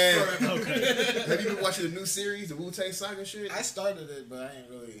that. Okay. Have you been watching the new series, the Wu-Tang Saga shit? I started it, but I ain't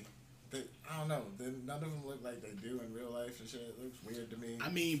really. I don't know. None of them look like they do in real life and shit. It looks weird to me. I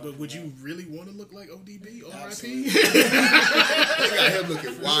mean, but would you really want to look like ODB or Absolutely. RIP? They got him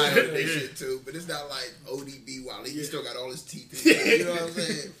looking wild and that shit too, but it's not like ODB wild. He still got all his teeth in there, you know what I'm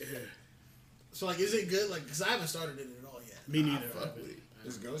saying? So, like, is it good? Like, because I haven't started it at all yet. Me neither. Fuck with it.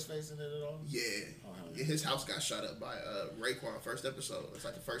 Is Ghostface in it at all? Yeah. Oh, hell yeah. Yeah, his house got shot up by Raekwon first episode. It's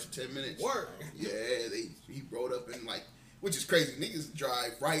like the first 10 minutes. Word. Yeah, he rode up and like, which is crazy. Niggas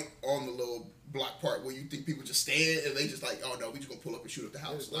drive right on the little block part where you think people just stand and they just like, oh no, we just gonna pull up and shoot up the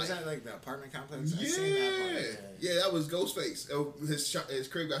house. Was that like the apartment complex? I seen that Yeah, part. yeah, that was Ghostface. His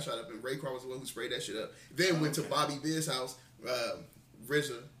crib got shot up, and Raekwon was the one who sprayed that shit up. Then went to Bobby Biz's house.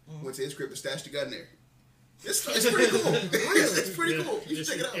 RZA went to his crib and stashed the gun there. It's pretty cool. It's pretty cool. You should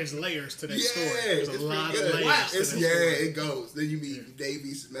check it out. There's layers to that Yeah, story. There's a it's lot pretty of good. layers. It's, to that yeah, story. it goes. Then you meet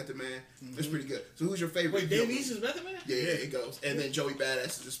Davies, Method Man. It's pretty good. So who's your favorite? Wait, Dave East is Method Man? Yeah, it goes. And then Joey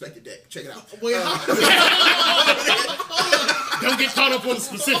Badass is Inspector Deck. Check it out. Wait, Don't get caught up on the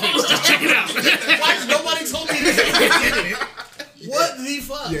specifics. Just check it out. why has nobody told me this? What the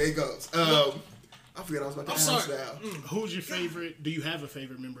fuck? Yeah, it goes. I forget I was about to I'm ask sorry. now. Who's your favorite? Do you have a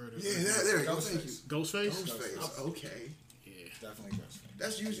favorite member of the Yeah, there you go. Thank you. Ghostface? Ghostface. Okay. Yeah. Definitely Ghostface.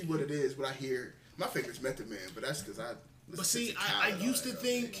 That's usually what it is. What I hear. My favorite's Method Man, but that's because I. But see, I used to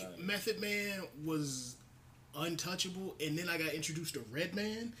think Method Man was untouchable, and then I got introduced to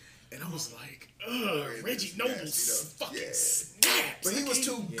Redman, and I was like, ugh, Reggie Noble's fucking snaps. But he was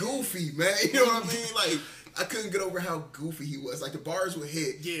too goofy, man. You know what I mean? Like, I couldn't get over how goofy he was. Like, the bars would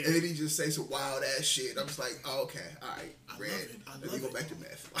hit, Yeah. and then he just say some wild ass shit. I'm just like, oh, okay, all right, Red. love it. I Let me love go it. back to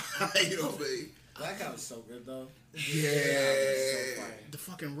meth. You know what I mean? Blackout was so good though. Yeah. So funny. The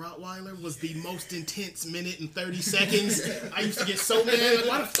fucking Rottweiler was the most intense minute and 30 seconds. I used to get so mad. Like,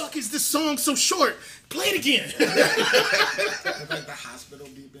 why the fuck is this song so short? Play it again. With, like the hospital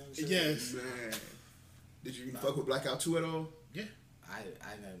beep and shit. Yes. Man. Did you fuck with Blackout 2 at all? Yeah. I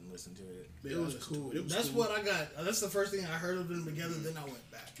didn't listen to it. It was cool. It was That's cool. what I got. That's the first thing I heard of them together. Then I went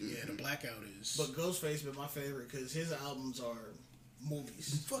back. Yeah, the Blackout is. But Ghostface been my favorite because his albums are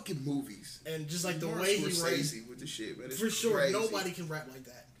movies, Fucking movies. and just like the Martin way he Scorsese writes. with the shit, man. It's For sure, crazy. nobody can rap like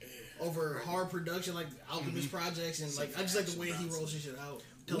that. Over hard production, like Alchemist Projects, and like I just like the way he rolls his shit out.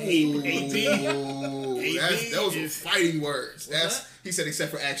 Ooh, AP those were is- fighting words. That's that? he said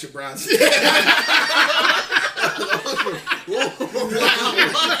except for Action Bronson.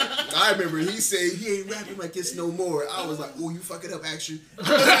 I remember he said he ain't rapping like this no more. I was like, "Oh, you fucking up, Action."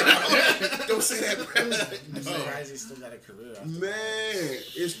 Don't say that, bro. I'm surprised he still got a career after that. Man,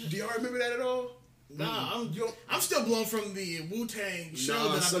 do y'all remember that at all? Nah, I'm still blown from the Wu-Tang show. Nah,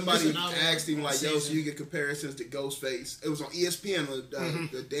 that I've somebody been missing out asked him on like, "Yo, so season. you get comparisons to Ghostface?" It was on ESPN,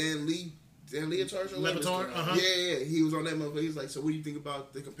 the Dan Leotard show. Levitar, Yeah, he was on that motherfucker. He was like, "So what do you think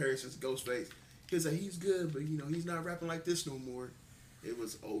about the comparisons to Ghostface?" He was like, "He's good, but he's not rapping like this no more." It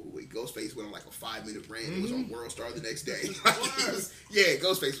was over with. Ghostface went on like a 5-minute rant. It was on World Star the next day.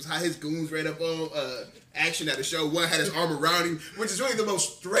 Ghostface was how his goons ran up on Action at a show. One had his arm around him, which is really the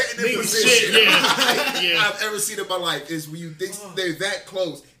most threatening position shit, yeah. I've ever seen in my life. Is when you think they're that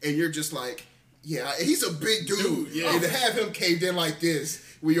close and you're just like, yeah, he's a big dude. Yeah. And to have him caved in like this,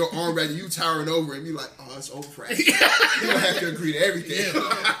 with your arm around you towering over him, you're like, oh, it's over for Action. You don't have to agree to everything.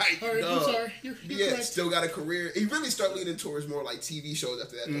 Like, All right, I'm dog. sorry. You're correct. Still got a career. He really started leaning towards more like TV shows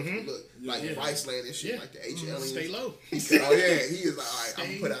after that. Look, like Viceland and shit, like the H aliens. Stay low. He said, "Oh yeah," he is like, "All right, I'm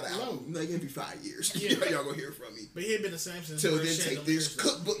Stay gonna put out an low. album. Like every 5 years, Yeah. y'all gonna hear from me." But he ain't been the same since. Till Red then, take Chandelier, this so-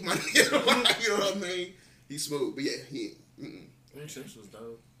 cookbook money. You know what I mean? He's smooth, but yeah, he. Blue Chips was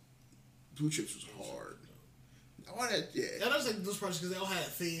dope. Blue Chips was hard. All that, yeah. I was like those projects because they all had a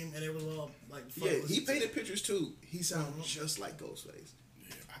theme and it was all like fun. Yeah, he painted pictures too. He sounded just like Ghostface.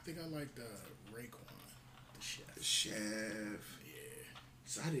 Yeah, I think I liked Raekwon, the chef. The chef. Yeah.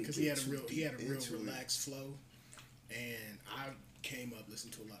 So I didn't because get he had a real into it. relaxed flow, and I came up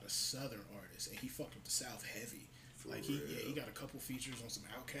listening to a lot of Southern artists, and he fucked with the South heavy. Like he got a couple features on some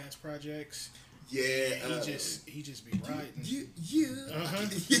Outkast projects. Yeah, And he just be riding. Yeah. You know what I'm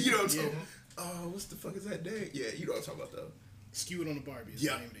talking about? Oh, what's the fuck is that name? Yeah, you know what I'm talking about though. Skew It on the Barbie is the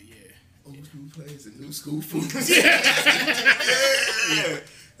name of it, Old school plays and new school food. yeah.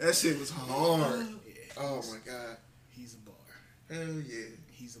 That shit was hard. Yeah, Oh my god. he's a bar. Hell yeah.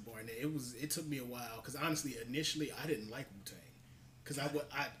 He's a bar. And it took me a while because honestly, initially I didn't like Wu-Tang. Because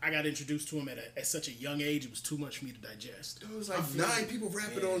I got introduced to him at such a young age, it was too much for me to digest. There was like 9 people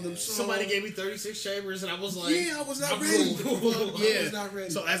rapping on them songs. Somebody gave me 36 Chambers and I was like, I was not ready. I was not ready.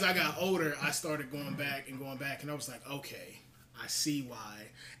 So as I got older, I started going back, and I was like, okay, I see why.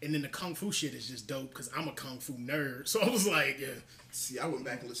 And then the Kung Fu shit is just dope because I'm a Kung Fu nerd. So I was like, yeah. See, I went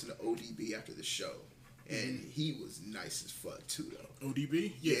back and listened to ODB after the show, and he was nice as fuck too, though.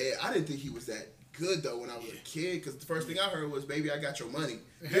 ODB? Yeah, I didn't think he was that good though when I was a kid, because the first thing I heard was "Baby, I Got Your Money."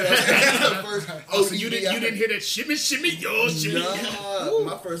 You know, that's the first So you didn't hear that shimmy shimmy yo shimmy? Nah,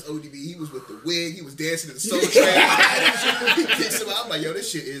 my first ODB, he was with the wig, he was dancing in the Soul Train. He kicks him out. I'm like, yo, this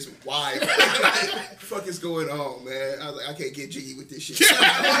shit is wild. What the fuck is going on, man? I was like, I can't get jiggy with this shit.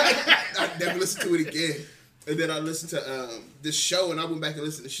 I never listened to it again. And then I listened to this show, and I went back and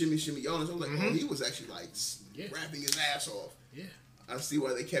listened to Shimmy Shimmy Yo, and I was like, oh, he was actually like rapping his ass off. Yeah. I see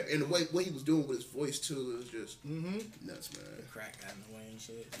why they kept, and the way what he was doing with his voice too, it was just nuts, man. The crack got in the way and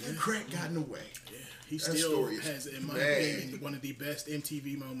shit. The crack got in the way. Yeah, he That still story is has, in my bad. opinion, one of the best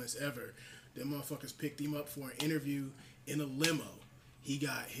MTV moments ever. Them motherfuckers picked him up for an interview in a limo. He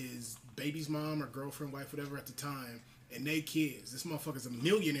got his baby's mom or girlfriend, wife, whatever at the time, and they kids. This motherfucker's a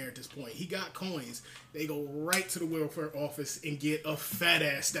millionaire at this point. He got coins. They go right to the welfare office and get a fat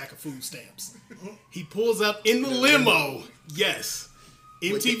ass stack of food stamps. He pulls up in the limo. Yes.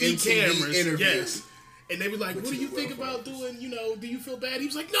 With the MTV cameras. interview. Yes. And they was like, Went what to do you the think welfare about office. doing, do you feel bad? He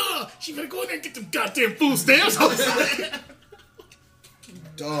was like, nah, she better go in there and get them goddamn food stamps. I was like,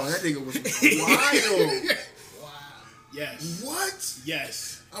 Dog, that nigga was wild. yes. What?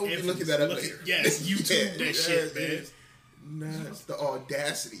 Yes. I will be looking that up Look- later. Yes, YouTube that shit, man. is nuts. The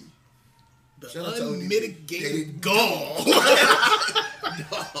audacity. The Shout out to unmitigated gall.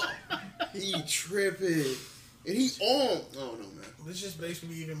 He tripping. And he on. I don't know, man. this just makes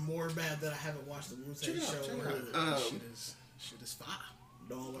me even more mad that I haven't watched the Wu-Tang Check it out, show. check it out. Shit is fire.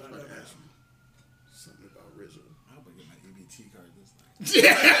 No, what I About know to now. ask you something about Rizzo. I hope I get my EBT card this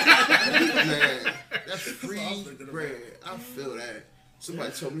time. Man, that's free That's what I was thinking about. bread. I feel that.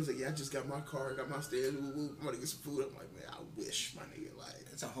 Somebody told me, he's like, yeah, I just got my car, got my stand, woo, woo. I'm gonna get some food. I'm like, man, I wish, my nigga, like,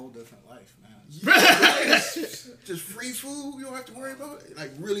 It's a whole different life, man. just free food, you don't have to worry about it.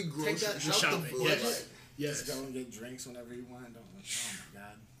 Like, really grocery that out the shopping food. food. Yes. Like, Yes. Just go and get drinks whenever you want. Oh my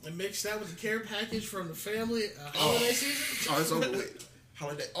god. And mix that with the care package from the family holiday season. oh, it's over with.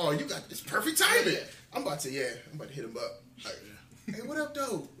 Holiday. Oh, you got this perfect timing. I'm about to hit him up. Like, hey, what up,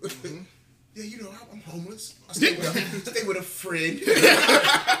 though? Yeah, you know, I'm homeless. I stay with a friend.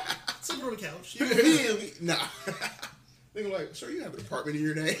 Sitting on the couch. You feel me? Nah. They go like, sir, you have an apartment in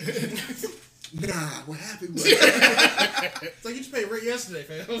your name? Nah, what happened was... It's like you just paid rent yesterday,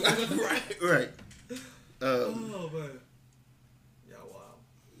 fam. right. Oh, man. Yeah, wow.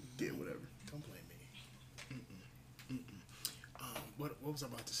 Yeah, whatever. Don't blame me. What was I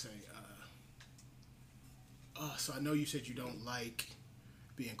about to say? So I know you said you don't like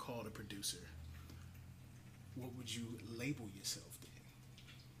being called a producer. What would you label yourself then?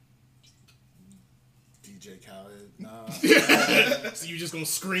 DJ Khaled. Nah. So you just gonna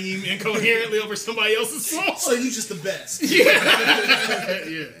scream incoherently over somebody else's song? So you just the best. Yeah.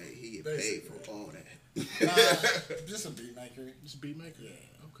 Hey, he get paid for all that. Just a beat maker. Just beat maker? Yeah.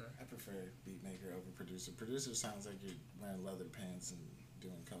 Okay. I prefer beat maker over producer. Producer sounds like you're wearing leather pants and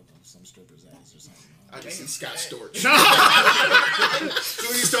doing coke on some stripper's ass or something. I can see Scott Storch. So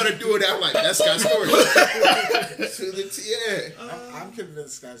when you started doing that, I'm like, that's Scott Storch. To the I'm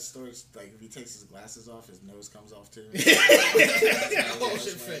convinced Scott Storch, like, if he takes his glasses off, his nose comes off too. Oh,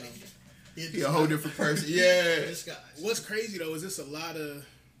 shit, fake. He a whole different person. Yeah. Disguise. What's crazy though is it's a lot of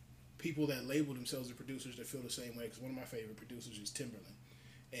people that label themselves as producers that feel the same way. Because one of my favorite producers is Timberland,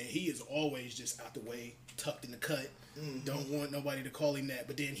 and he is always just out the way, tucked in the cut. Don't want nobody to call him that.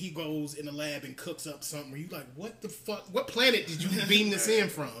 But then he goes in the lab and cooks up something where you like, what the fuck? What planet did you beam this in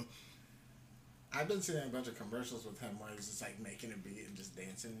from? I've been seeing a bunch of commercials with him where he's just like making a beat and just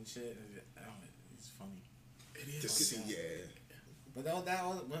dancing and shit. And I don't know, it's funny. It is. To see, yeah. But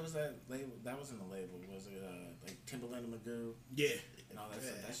what was that label? That wasn't the label. Was it like Timberland and Magoo? Yeah. And all that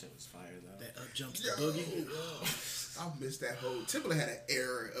stuff. That shit was fire though. That up jumps the boogie. I miss that whole. Timberland had an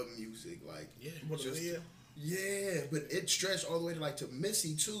era of music, like but it stretched all the way to like to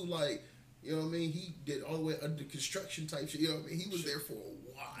Missy too, like. You know what I mean? He did all the way under construction type shit. You know what I mean? He was there for a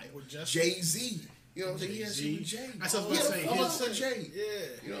while. Jay-Z. You know what I'm saying? He had shit with Jay. That's what I was saying. Jay. Yeah.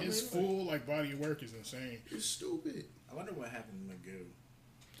 You know His full like body of work is insane. It's stupid. I wonder what happened to Magoo.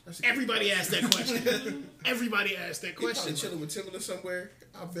 Everybody asked that question. Everybody asked that He question. probably chilling with Timberland somewhere.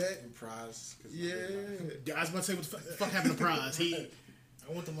 I bet. And Prize. Yeah. I was about to say, what the fuck happened to Prize? I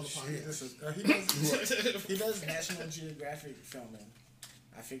want them on the podcast. He does National Geographic filming.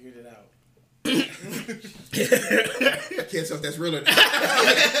 I figured it out. I can't tell if that's real or not.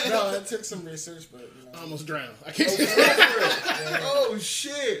 No, it took some research, but I almost drowned. I can't. Oh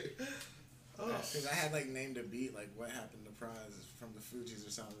shit! Because I had like named a beat like what happened to Prize from the Fugees or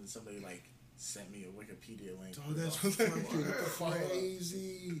something. And somebody like sent me a Wikipedia link. Oh, that's fucking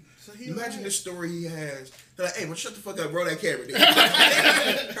crazy. So imagine the story he has. They're like, hey, well, shut the fuck up, roll that camera, dude.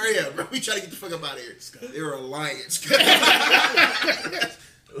 Hurry up, bro. We trying to get the fuck up out of here. They're alliance.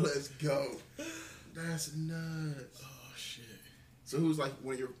 Let's go. That's nuts. Oh shit. So who's like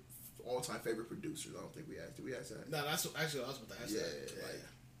one of your all-time favorite producers? I don't think we asked. Did we ask that? No, that's actually I was about to ask that. Yeah, like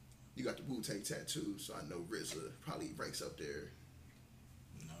you got the Wu-Tang tattoo, so I know RZA probably ranks up there.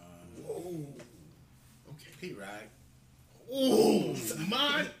 No. Whoa. Okay. Pete Rock. Ooh,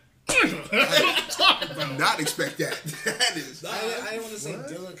 mine. Talk about. Not expect that. That is. I didn't want to say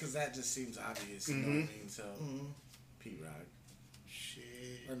Dilla because that just seems obvious. You know what I mean? So Pete Rock.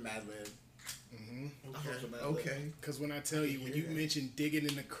 Or Madlib. Okay. Because when I tell you, when you mentioned digging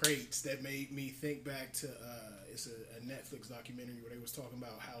in the crates, that made me think back to it's a Netflix documentary where they was talking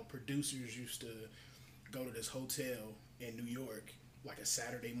about how producers used to go to this hotel in New York like a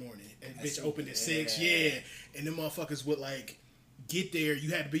Saturday morning, and bitch opened at 6, and them motherfuckers would like get there.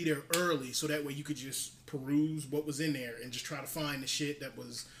 You had to be there early so that way you could just peruse what was in there and just try to find the shit that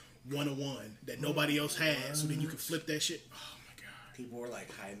was 101 that nobody else had, so then you could flip that shit. People were like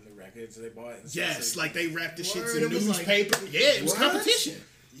hiding the records they bought. And yes, like they wrapped the shits in newspaper. Like, it was competition.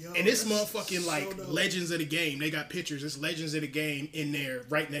 Yo, and it's motherfucking like Legends of the Game. They got pictures. It's Legends of the Game in there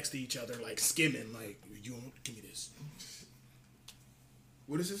right next to each other, like skimming. Like, you don't give me this.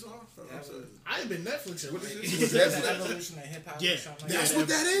 What is this off? I ain't been Netflixing. What is this? Evolution of Hip Hop. Yeah, or something like that's that. what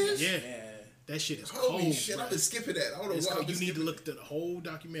that is. Yeah. That shit is Holy cold. Shit, bro. I've been skipping that. I don't know why. You need to look at the whole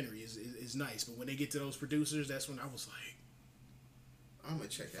documentary. Is nice, but when they get to those producers, that's when I was like, I'm gonna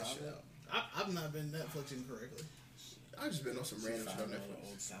check that shit out. I've not been Netflixing correctly. I've just been on some random shit on Netflix.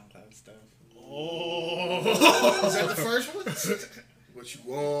 Old SoundCloud stuff. Oh, is that the first one? What you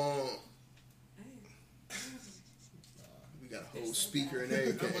want? We got a whole speaker and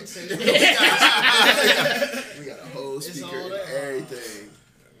everything. We got a whole speaker and everything.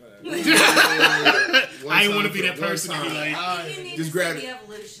 I ain't want to be that person to be like, you need just to grab see it. the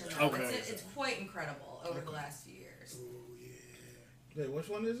evolution. Okay. It's quite incredible over the last few years. Wait, which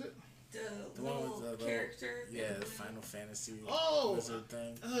one is it? The little character. Yeah, the Final Fantasy wizard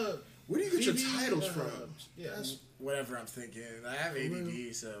thing. Where do you get your titles from? Yes. Whatever I'm thinking. I have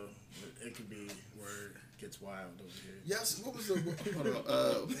ADD, so it could be where it gets wild over here. Yes. What was the? Hold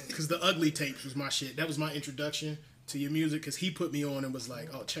on. because the Ugly Tapes was my shit. That was my introduction to your music because he put me on and was like,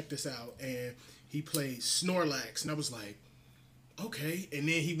 oh, check this out. And he played Snorlax, and I was like, okay. And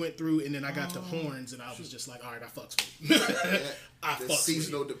then he went through, and then I got the horns, and I was just like, all right, I fucks with it. The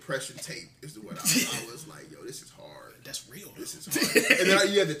seasonal depression tape is the one I was like, yo, this is hard. That's real. This is hard. And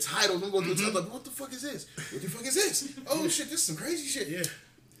then you had the titles. I'm going through the title, like, what the fuck is this? What the fuck is this? Oh shit, this is some crazy shit. Yeah.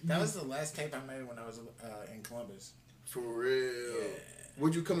 That was the last tape I made when I was in Columbus. For real. Yeah.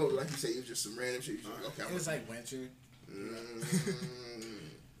 What'd you come up with? Like you say, it was just some random shit. Okay, It was like winter.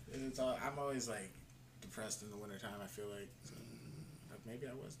 I'm always like depressed in the wintertime, I feel like. So, maybe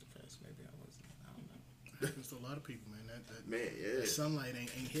I was depressed. Maybe I wasn't. I don't know. Happens to a lot of people, man. That sunlight ain't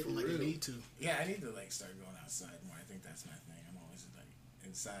hitting like it need to. Yeah, I need to like start going outside more. I think that's my thing. I'm always like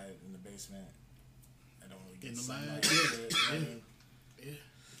inside in the basement. I don't really get in the sunlight. lab. Yeah.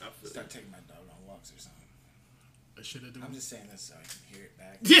 Start taking my dog on walks or something. I should have done. I'm just saying this so I can hear it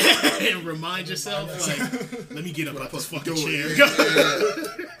back. Yeah, and remind yourself, like, let me get up out this fucking chair.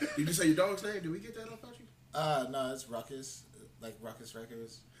 Did you say your dog's name? Did we get that off about you? No, it's Ruckus, like Ruckus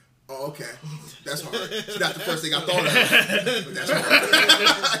Records. Oh, okay. That's hard. That's the first thing I thought of. But that's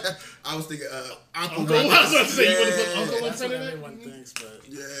hard. I was thinking, Uncle I was about to say, you want to Yeah. put Uncle in That's front what of that? everyone thinks, but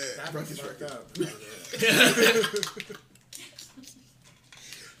Yeah, that Ruckus fucked Records. up.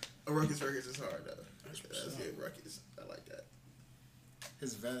 A Ruckus Records is hard though. That's good, Ruckus. I like that.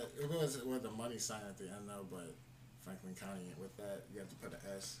 His vet, it was with the money sign at the end though, but Franklin County with that, you have to put an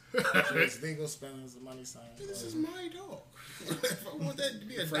S. It's legal spelling as the money sign. This is my dog. If I want that to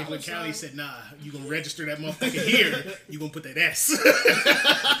be a Franklin dollar County sign, said, nah, you gonna register that motherfucker here, you gonna put that S.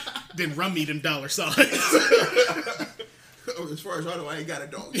 Then run me them dollar signs. as far as I know, I ain't got a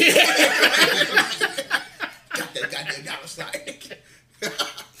dog. Got that goddamn dollar sign.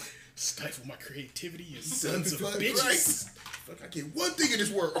 Stifle my creativity, you sons of Fuck, bitches. right. Fuck, I get one thing in this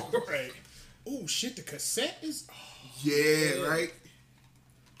world. Right. Oh shit, the cassette is. Oh, Yeah, right.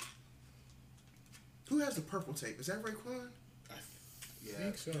 Who has the purple tape? Is that Raekwon? I Yeah,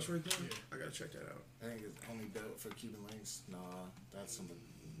 think so. That's Raekwon. Yeah. I gotta check that out. I think it's only built for Cuban links. No, that's some.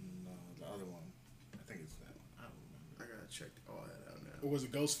 No, the other one. I think it's that one. I don't remember. I gotta check all that out now. Or was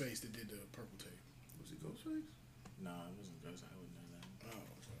it Ghostface that did the purple tape? Was it Ghostface? No, it wasn't Ghost. I wouldn't know that. Oh,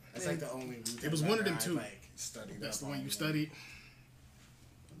 That's like the only. It was one of them two. Studied. that's the up one on, you studied.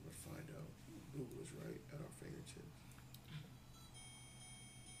 I'm gonna find out. Google is right at our fingertips.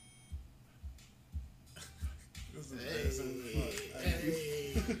 This is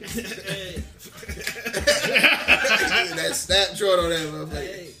embarrassing as fuck. That snapshot on that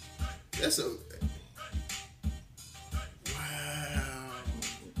motherfucker. That's a. Wow.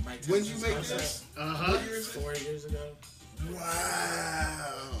 When'd you make this? Uh-huh. 4 years ago. Wow.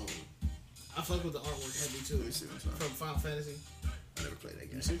 I fuck with the artwork heavy too. Let me see what's on. From Final Fantasy. I never played that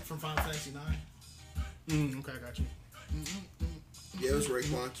game. From Final Fantasy 9. Okay, I got you. Yeah, it was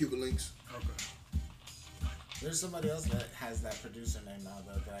Raekwon, Cuban Links. Okay. There's somebody else that has that producer name now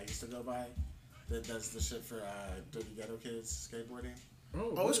though that I used to go by that does the shit for Dirty Ghetto Kids skateboarding.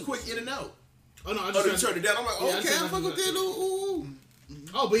 Oh, it's quick in and out. Oh no, I Oh, just they turned it down. I'm like, Yeah, I okay, said I fuck with that. Ooh.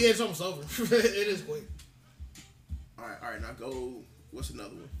 Oh, but yeah, it's almost over. It is quick. All right. Now go. What's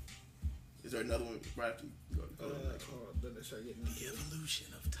another one? Is there another one right after you go to the next one? Hold on, then they start getting The evolution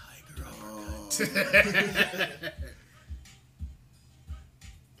of Txger.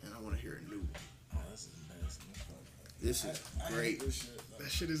 And I want to hear a new one. Oh, this is embarrassing. This is I hate great. this shit, though.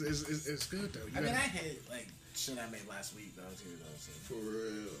 That shit is good though. I mean, I hate like shit I made last week though too though. So. For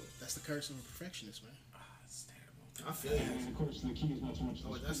real. That's the curse of a perfectionist, man. Ah, it's terrible. I feel you. Of course, the key is not so much.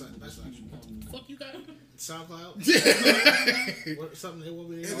 Oh, wait, that's not Fuck you got. SoundCloud. What, something that will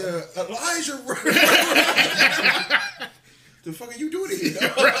be And Elijah. The fuck are you doing here?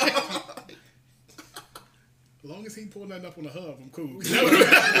 As long as he pulled nothing up on the hub, I'm cool.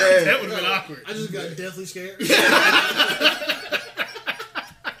 That would have been awkward. I just got deathly scared.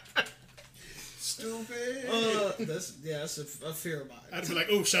 Stupid. That's a fear of mine. I'd be like,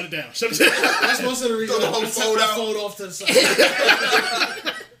 oh, shut it down. Shut it down. That's most of the reason Throw the I whole took phone my out. phone off to the side.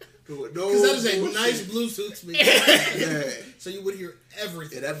 Because Because that is a nice Bluetooth speaker. Yeah. So you would hear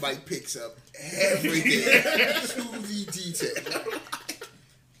everything. Yeah, that mic picks up everything to the detail.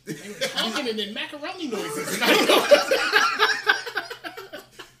 Talking and then macaroni noises.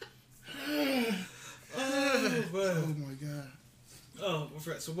 Oh my god. Oh, my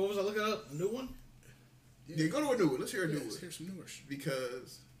friend. So what was I looking up? A new one? Yeah, go to a new one. Let's hear a new Let's one. hear some newer shit.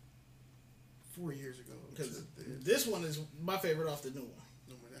 Because 4 years ago, Because this one is my favorite off the new one.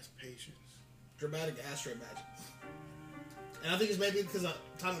 no man, that's patience. Dramatic Ashtray Magic. And I think it's maybe because of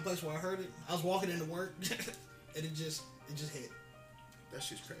time and place where I heard it. I was walking into work and it just hit. That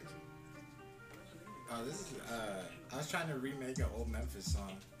shit's crazy. This is I was trying to remake an old Memphis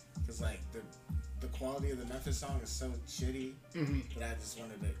song because like the quality of the Memphis song is so shitty that I just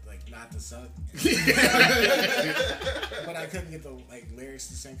wanted it like not to suck. But I couldn't get the like lyrics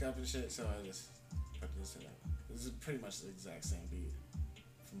to sync up and shit, so I just put this in. This is pretty much the exact same beat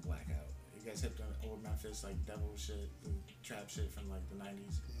from Blackout. You guys hit the old Memphis like devil shit, the trap shit from like the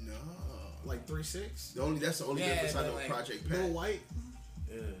 90s. No. Like 3-6. That's the only Yeah, difference I but know. like, Project Pat. Lil White.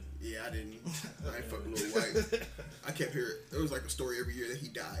 Yeah, I didn't. I ain't fucking Lil White. I kept hearing. There was like a story every year that he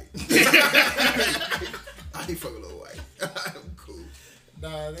died. I ain't fucking Lil White. I'm cool.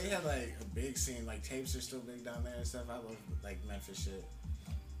 No, they had like a big scene. Like tapes are still big down there and stuff. I love like Memphis shit.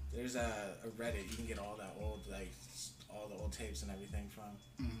 There's a Reddit you can get all that old all the old tapes and everything from.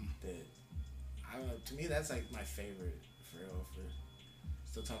 That I don't know. To me, that's like my favorite for real. For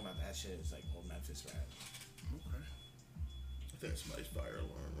still talking about that shit. It's like old Memphis rap. Okay. I think somebody's fire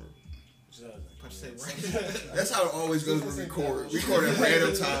alarm. That's how it always goes with record. Record at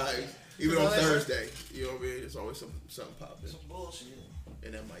random times, even on Thursday. You know what I mean? It's always something popping. Some bullshit.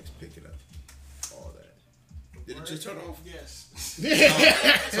 And that mic's picking up all that. Did it just turn off? Yes.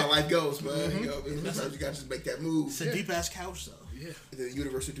 That's how life goes, man. You know what I mean? Sometimes you gotta just make that move. It's a deep ass couch though. Yeah. And then the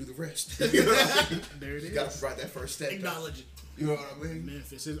universe will do the rest. You know what I mean? There it You is. gotta provide that first step. Acknowledge it. You know what I mean?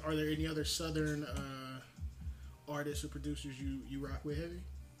 Memphis. Are there any other Southern artists or producers you rock with heavy?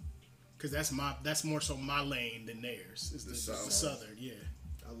 Because that's more so my lane than theirs. Is the Southern, yeah.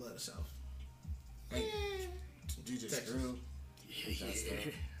 I love the South. DJ Screw.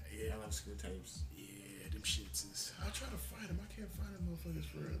 Yeah. I love Screw tapes. Yeah, them shits is. I try to find them. I can't find them motherfuckers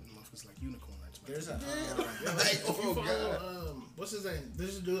for real. Motherfuckers like unicorns. There's a Like, If you follow, what's his name? This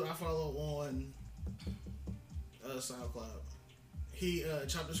is a dude I follow on SoundCloud. He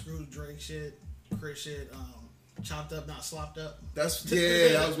chopped the screw, Drake shit, Chris shit, chopped up, not slopped up. I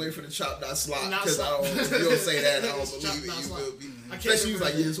was waiting for the chop, not slop, because you don't say that, I don't believe it. You will be. Especially you was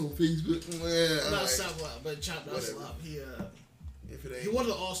like, it's on Facebook. Not SoundCloud, but chopped, not slop. He one of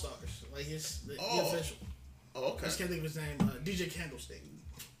the All Stars, like the official. Oh, okay. I just can't think of his name. DJ Candlestick.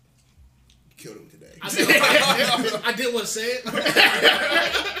 Killed him today. I didn't want to say it,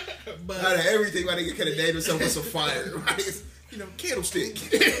 but out of everything, my nigga could have named himself with some fire. Right? Candlestick.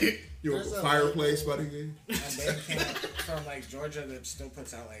 You know, fireplace, my nigga. A band from like Georgia that still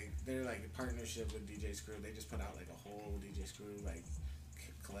puts out like they're like a partnership with DJ Screw. They just put out like a whole DJ Screw like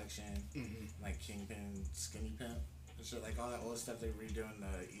collection, like Kingpin, Skinny Pimp, and shit. Like all that old stuff they're redoing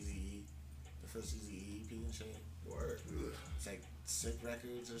the Eazy-E, the first Eazy-E EP and shit. Word. It's like Sick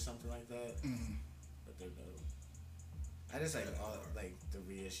Records or something like that. But they're dope. I just like all like the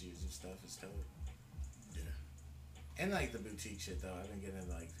reissues and stuff is dope. Yeah. And like the boutique shit though. I've been getting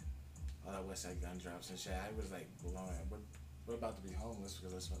like all that West Side Gun drops and shit. I was like blowing. We're about to be homeless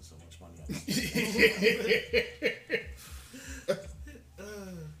because I spent so much money on this.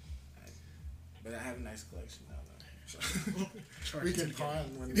 But I have a nice collection now though. We can pawn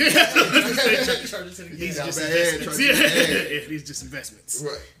when these just investments.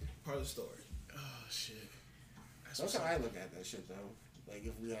 Right. Part of the story. Oh shit. That's how I look at that shit though. Like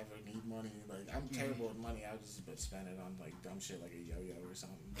if we ever need money, like I'm terrible with money. I'll just spend it on like dumb shit like a yo-yo or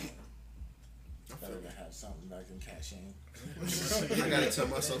something. Better to have something that I can cash in. I gotta tell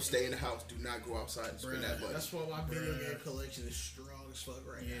myself, stay in the house. Do not go outside and spend that money. That's why my video game collection is strong as fuck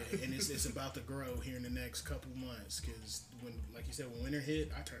right now. And it's about to grow here in the next couple months because when, like you said, when winter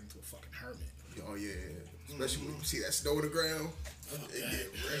hit, I turned into a fucking hermit. Oh yeah, especially when you see that snow on the ground. Hey,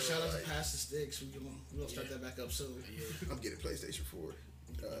 shout out to Pass the Sticks. We're gonna start that back up soon. I'm getting PlayStation 4.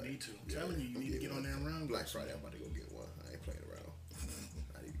 You need to. I'm telling you, you need to get on there and run. Black Friday, I'm about to go get one. I ain't playing around.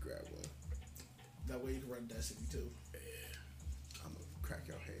 I need to grab one. That way you can run Destiny too. I'm gonna crack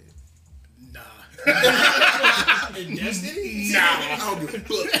your head. Nah. In Destiny? Nah. I don't give a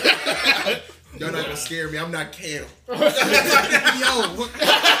fuck. Y'all not gonna scare me. I'm not Cam. Yo.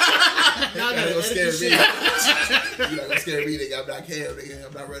 You're not gonna scare me. You're not gonna scare me, nigga. I'm not Cam, nigga.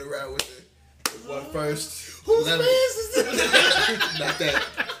 I'm not running around with the one first. Whose business is this? Not that.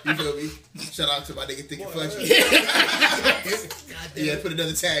 You feel me? Shout out to my nigga Thinking Fudgy. Yeah, put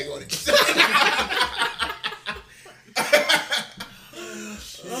another tag on it.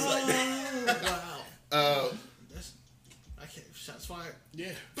 Wow. I can't. Shots fired.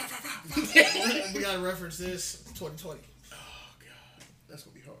 Yeah. We gotta reference this 2020. Oh god. That's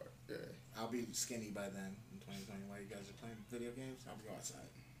gonna be hard. Yeah. I'll be skinny by then in 2020 while you guys are playing video games. I'll go outside.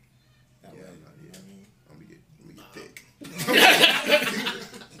 That way, you know what I mean? I'm gonna get thick.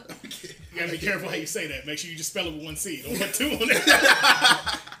 You gotta be careful how you say that. Make sure you just spell it with one C. Don't put two on it.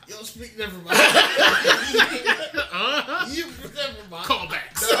 Yo, speak. Never mind. You never mind.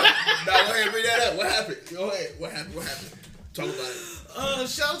 Callbacks. No, go ahead, bring that up. What happened? Go ahead. What happened? Talk about it.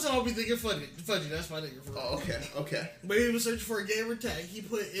 Shout out to I'll be thinking Fudgy. That's my nigga for real. Oh, okay. But he was searching for a gamer tag. He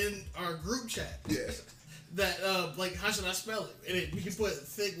put in our group chat. Yeah. That like how should I spell it? And you can put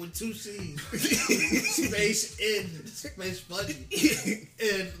thick with 2 C's, space in space Fudgy,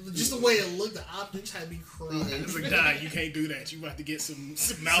 and just the way it looked, the optics had me crying. It's like, nah, you can't do that. You about to get some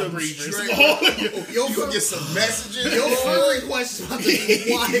mouth breathers. You gonna get some messages. Your friend request is about to be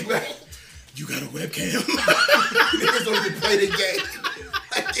wild. You got a webcam? Niggas don't even play the game.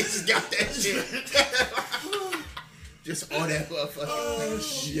 Like, they just got that shit. Just all that motherfucker. Oh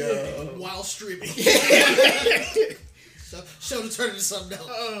shit! While streaming. Show to turn into something else.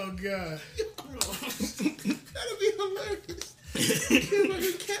 Oh god. That'll be hilarious. You're like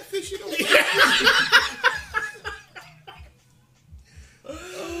a catfish, you don't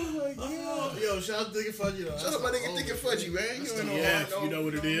Oh my god. Yo, shout out to Thinking Fudgy though. Shout out my nigga Thinking Fudgy, man. You know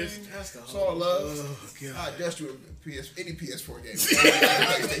what it is. It's all love. Oh god. I dust you any PS4 game.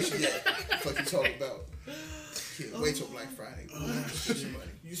 PlayStation, yeah. What you talking about? Can't wait till Black Friday.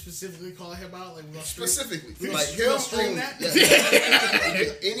 You specifically call him out? Like, specifically. We like, gonna stream that?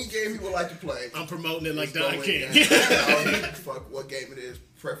 Yeah. Any game he would like to play. I'm promoting it like Don King. I don't give a fuck what game it is.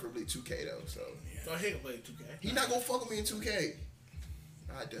 Preferably 2K though. So Yeah, Oh, he can play 2K. He not gonna fuck with me in 2K.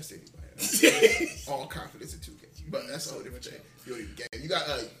 I dust anybody. All confidence in 2K, but that's a whole different thing. You don't even game. You got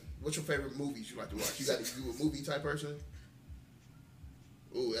what's your favorite movies you like to watch? You got you a movie type person?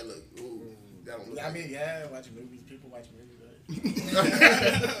 Ooh, that look. Ooh, that don't look. I mean, yeah, watching movies. People watch movies,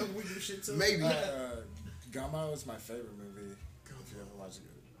 right? We do shit too. Maybe. Gummo is my favorite movie. If you ever watch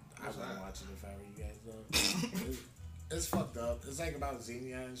it, I wouldn't watch it if I were you guys though. It's fucked up. It's like about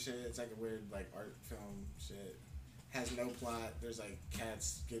Xenia and shit. It's like a weird like art film shit. Has no plot. There's like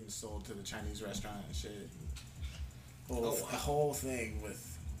cats getting sold to the Chinese restaurant and shit. Well, a whole thing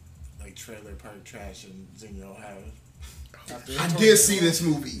with like trailer park trash in Xenia, Ohio. I did see this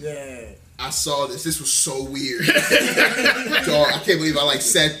movie. Yeah. I saw this. This was so weird. Dog, I can't believe I like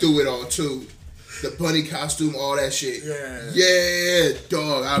sat through it all too. The bunny costume, all that shit. Yeah,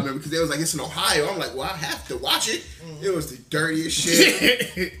 dog. I remember because they was like, it's in Ohio. I'm like, well, I have to watch it. It was the dirtiest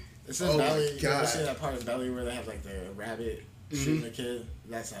shit. It's in Belly. You ever see that part of Belly where they have like the rabbit shooting a kid?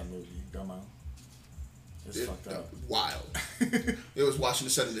 That's that movie, Gummo. It's fucked up. Wild. It was watching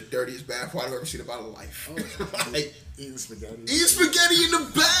the set of the dirtiest bathwater I've ever seen in my life. Like, eating spaghetti. Eating spaghetti in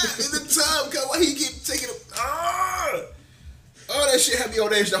the bath in the tub. Cause why he get taken Oh, that shit had me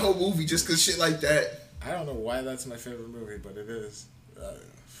on edge the whole movie just cause shit like that. I don't know why that's my favorite movie, but it is.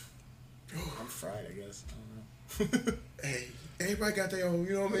 I'm fried, I guess. I don't know. Hey, everybody got their own,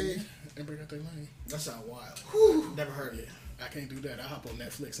 you know what I mean? Everybody got their lane. That sounds wild. Whew. Never heard it. I can't do that. I hop on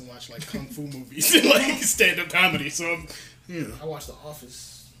Netflix and watch like kung fu movies and like stand-up comedy. So I'm, I watched The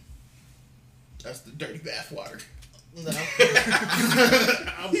Office. That's the dirty bathwater. No.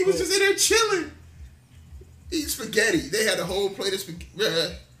 He was just in there chilling. Eating spaghetti. They had a whole plate of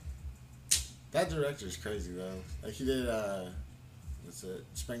spaghetti. That director's crazy though. Like he did what's it?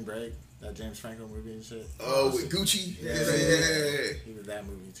 Spring Break, that James Franco movie and shit. Oh, with Gucci? Yeah. He did that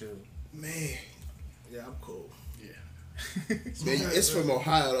movie too. Man. Yeah, I'm cool. yeah. Man, it's from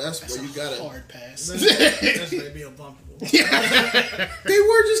Ohio. That's where you gotta. Hard pass. That's maybe unbumpable. They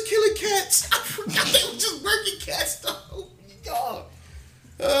were just killing cats. I forgot they were just working cats though. Dog.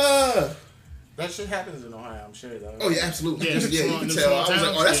 That shit happens in Ohio, I'm sure though. Oh yeah, absolutely. Yeah, Yeah, you can tell. I was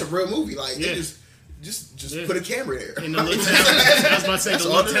like, oh, that's a real movie. Like they just put a camera there. In the little town, I was about to say That's the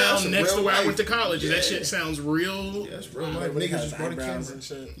all little it is. town That's next real to where I life. went to college. Yeah. That shit sounds real. Yeah, that's real life. Everybody Niggas has just brought a eyebrows camera. and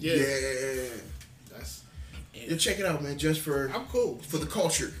shit. Yeah. That's. Yeah, check it out, man. Just for I'm cool. for the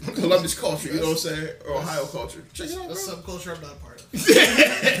culture, Columbus culture. You know what I'm saying? Or Ohio culture. Check it out, That's bro. subculture I'm not a part of.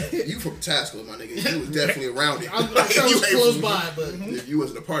 You from Tasco, my nigga. You was definitely around it. I'm sure I was close by, but If you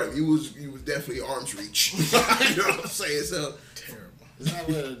wasn't a part of it, you was definitely arm's reach. You know what I'm saying? So Terrible. Isn't that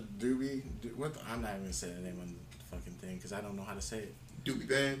what Doobie? I'm not even gonna say the name of the fucking thing because I don't know how to say it. Doobie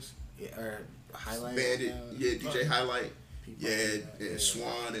Bands, Yeah, or Highlight. Bandit, yeah, DJ Highlight, people yeah, like that. and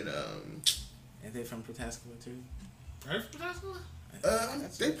Swan and Ain't they from Pataskala too?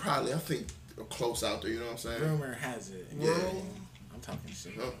 they probably I think are close out there. You know what I'm saying? Rumor has it. Yeah. I'm talking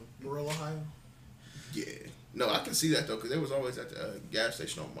shit. Oh, rural Ohio. yeah. No, I can see that though because they was always at the gas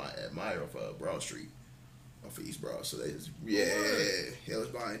station on at Meyer off Broad Street, off of East Broad. So they was they was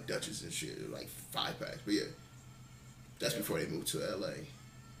buying Dutchess and shit like 5-packs. But yeah, that's before they moved to LA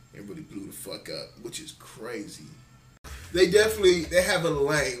and really blew the fuck up, which is crazy. They have a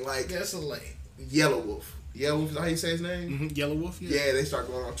lane like That's a lane. Yellow Wolf. Yellow Wolf is that how you say his name? Mm-hmm. Yellow Wolf. Yeah, they start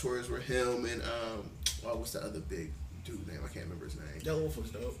going on tours with him and what's the other big dude's name? I can't remember his name. Yellow Wolf was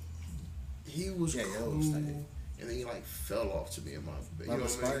dope. He was Yeah, cool, Yellow Wolf's tight. and then he like fell off to me in my. You know Bubba what I mean?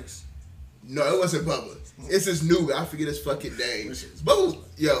 Sparks. No, it wasn't Bubba. It's this new guy. I forget his fucking name. Which is Bubba,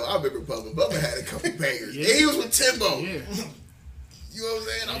 I remember Bubba. Bubba had a couple bangers. Yeah. And he was with Timbo. Yeah. You know what I'm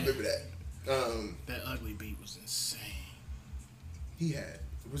saying? I remember that. That ugly beat was insane. He had.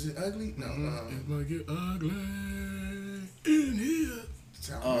 Was it ugly? No. It might get ugly in here.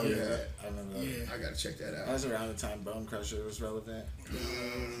 Oh yeah. yeah, I remember that. Yeah. I gotta check that That out. was around the time Bone Crusher was relevant.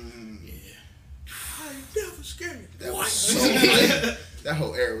 Yeah. I ain't never scared. That was so like, that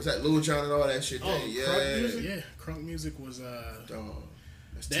whole era. Was that Lil Jon and all that shit? Oh, There? crunk music? Yeah. Crunk music was Dog.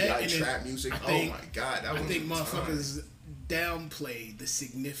 That's That T.I. and trap it- music. I Oh think- my god. That I was think the time. motherfuckers downplayed the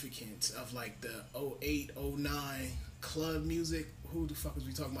significance of like the 08, 09 club music. Who the fuck was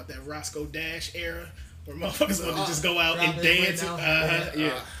we talking about? That Roscoe Dash era where motherfuckers would just go out and Rob Van dance. Winkle.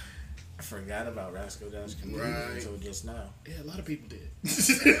 Yeah. I forgot about Rascal Dash completely Right. until just now. Yeah, a lot of people did.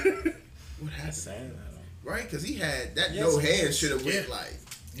 What happened? That's sad. Right? Because he had that Yes, no it hands is. should have went Yeah. like.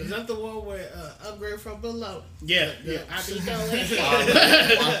 Is that the one where upgrade from below? Yeah, Yeah, yeah. I be going.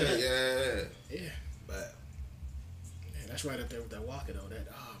 Yeah. Yeah. But Yeah, that's right up there with that Walker though. That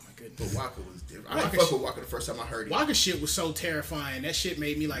oh my goodness. But Waka was different. I didn't fuck with Waka the first time I heard it. Waka shit was so terrifying. That shit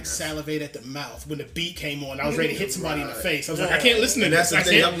made me like salivate at the mouth. When the beat came on, I was ready to hit somebody in the face. I was like, I can't listen to and this. That's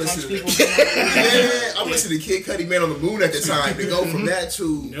the thing. I'm listening to I'm listening to Kid Cudi, Man on the Moon at the time. To go from that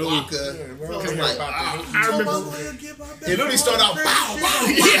to Waka. I'm like, I remember. It literally started out, bow, bow, bow.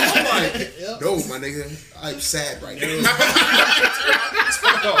 I'm like, no, my nigga, I'm sad right now.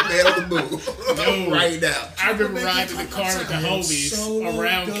 Man on the Moon. Right now. I remember riding in the car with the homies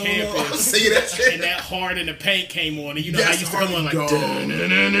around campus. And that Hard in the Paint came on. And you know how I used to come on like,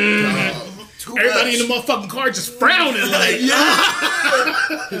 everybody in the motherfucking car just frowning like,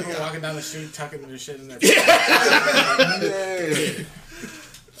 People walking down the street tucking their shit in their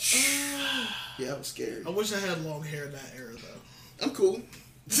Yeah, I was scared. I wish I had long hair in that era, though. I'm cool.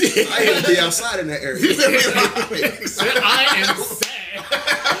 I ain't gonna be outside in that area. I am sad.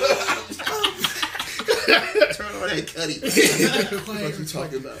 Turn on that Cudi. What are you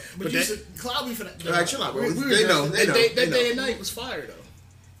talking about? But you should cloud me for that. All right, chill out, bro. We They know. That day and night was fire though.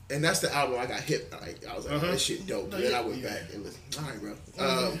 And that's the album I got hit. Like, I was like, oh, this shit dope. And then I went back and listened. All right, bro.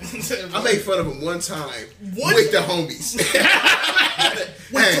 I made fun of him one time with the homies.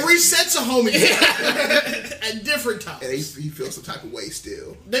 With 3 sets of homies at different times. And he feels some type of way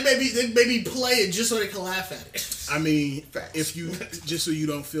still. They maybe play it just so they can laugh at it. I mean, Facts. if you just so you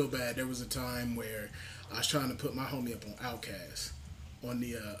don't feel bad, there was a time where I was trying to put my homie up on Outkast on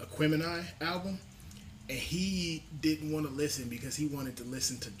the Aquemini album, and he didn't want to listen because he wanted to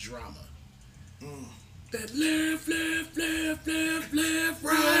listen to Drama. That left,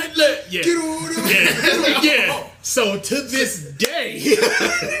 right, left. Yeah. Get on up. Yeah. So to this day,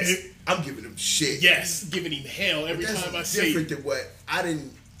 I'm giving him shit. yes, giving him hell every That's time I see different it. than what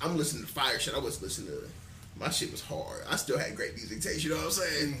I'm listening to fire shit. I wasn't listening to. My shit was hard. I still had great music taste. You know what I'm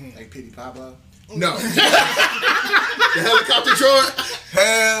saying? like Petey Pablo. No. The helicopter joint?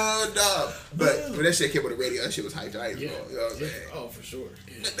 Hell no. But when that shit came on the radio, that shit was hyped. I ain't know what I'm saying? Oh, for sure.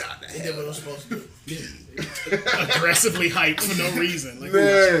 Nah, They did what I'm supposed to do. Aggressively hyped for no reason. Like,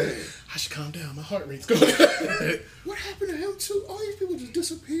 man. I should calm down. My heart rate's going. What happened to him too? All these people just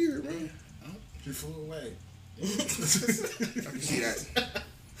disappeared, man. He flew away. I can see that.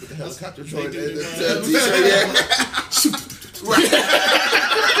 With the helicopter joint. do The t-shirt,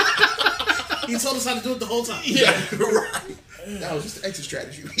 He told us how to do it the whole time. Yeah. right. That was just an exit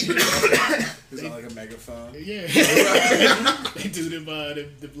strategy. He's on like a megaphone. Yeah. They do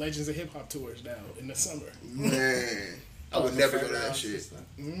the Legends of Hip Hop tours now in the summer. Man. I would never go to that shit.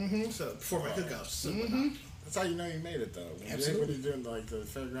 So before my cookouts. That's how you know you made it, though. When you're doing like the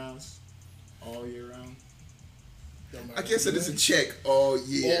fairgrounds all year round. I guess it is a check all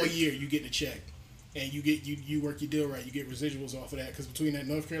year. All year you get the check. And you get you work your deal right. You get residuals off of that because between that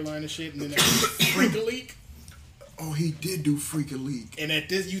North Carolina shit and then that Freak League. Oh, he did do Freak League. And at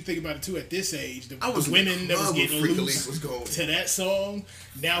this, you think about it too. At this age, the I was women that was getting Freak loose was going. to that song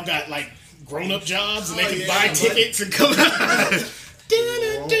now got like grown up jobs and they can buy tickets and come out. That's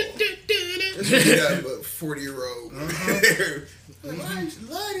what you got, but 40-year-old. I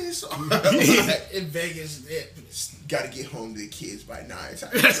love this song. In Vegas, Got to get home to the kids by 9. That's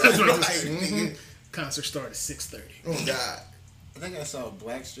what I'm saying. Nigga. Concert started at 6:30. Oh God. I think I saw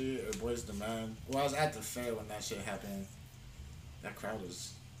Blackstreet or Boys II Men. Well, I was at the fair when that shit happened. That crowd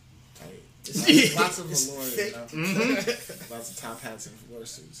was tight. Lots of velour, you know? Lots of top hats and floor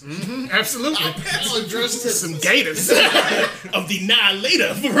suits. Absolutely. I'll dress to Some gators of the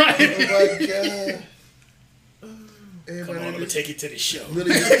Annihilator variety. Oh my God. Come on, I'm gonna take you to the show.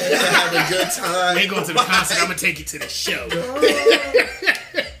 Really just have a good time. We ain't going to the concert. I'm gonna take you to the show.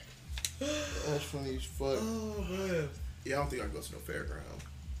 That's funny as fuck. Oh man. Yeah, I don't think I go to no fairground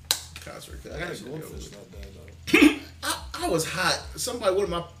concert. I got a goldfish that day, though. I was hot. One of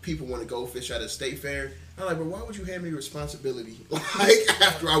my people wanted goldfish at a state fair. I'm like, but why would you hand me responsibility? Like,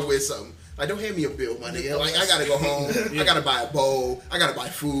 after I win something. Like, don't hand me a bill, my nigga. Like, I gotta go home. I gotta buy a bowl. I gotta buy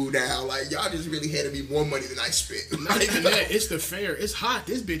food now. Like, y'all just really handed me more money than I spent. Not even that. It's the fair. It's hot.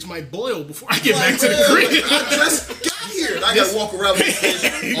 This bitch might boil before I get back to the crib. I just got here. And I gotta walk around with this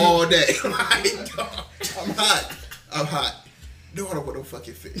fish all day. Like, I'm hot. No, I don't want no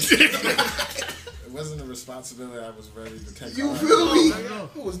fucking fish. It wasn't a responsibility I was ready to take You on. feel me? I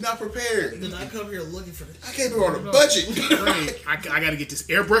was not prepared. Then I come here looking for this. I came here on a budget. I gotta get this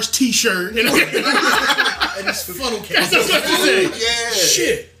airbrush T-shirt. And this funnel case. That's what I'm saying. Yeah.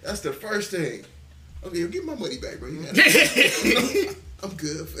 Shit. That's the first thing. Okay, give my money back, bro. You got it. I'm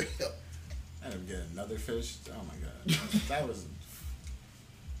good for help. I ended up getting another fish. Oh my god. That was a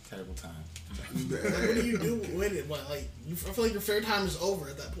terrible time. What do you do with it? What, like, I feel like your fair time is over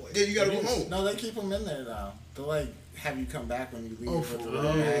at that point. Yeah, you gotta go home. No, they keep them in there now. They're like, have you come back when you leave Oh, with for a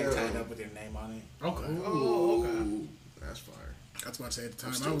little bag real? tied up with your name on it. Okay. Oh, okay. Ooh, that's fire. I was about to say at the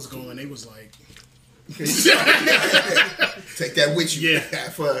time I was going, they was like, Take that with you. Yeah.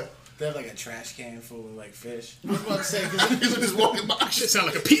 Have fun. They have like a trash can full of like fish. I was about to say, 'cause People just walking by. shit sound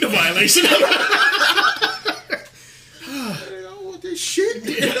like a PETA violation. I don't want this shit.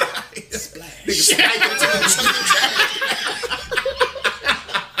 Niggas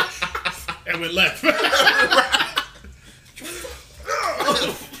And went left.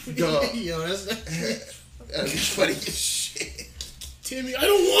 Dog. yo, that's That's funny as shit. Timmy, I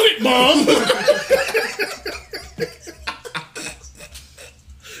don't want it, Mom.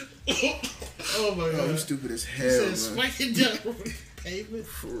 oh my Oh, god. you stupid as He hell, said, man. spike it down on the pavement.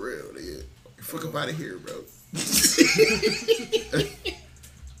 For real, nigga. Fuck up out of here, bro.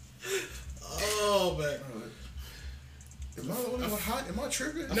 Oh man. Am I the only one hot? Am I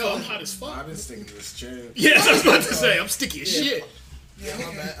tripping? No, I'm hot as fuck. I've been sticking to this chair. Yes, I was about to say, I'm sticky as shit. Yeah,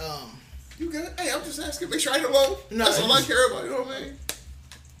 my bad. You good? Hey, I'm just asking. Make sure I ain't alone. No, That's all I just- care about. You know what I mean?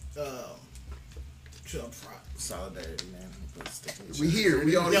 Chill up front. Solidarity, man. But sticking to We this here.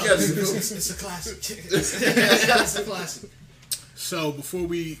 We all Yo, together. it's a classic. It's a classic. So before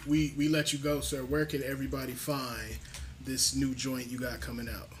we let you go, sir, where can everybody find this new joint you got coming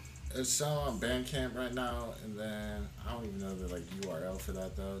out? It's on Bandcamp right now, and then I don't even know the like URL for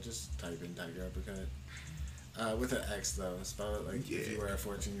that though. Just type in Txger Uppercut. With an X though. Spell it like if you were a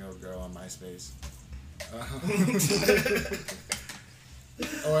 14-year-old girl on MySpace.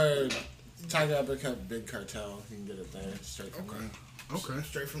 Or Txger Uppercut Big Cartel. You can get it there straight from me. Okay.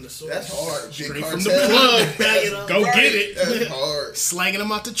 Straight from the source. That's hard. Big Straight cartel. from the plug. Bag it up. Go Right. get it. That's hard. Slanging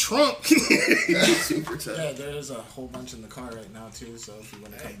them out the trunk. That's super tough. Yeah, there's a whole bunch in the car right now too. So if you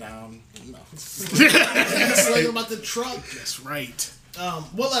want to come down, no. Slang about the truck. That's right.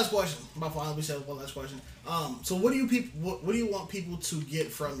 One last question. My final, we said one last question. So what do you what do you want people to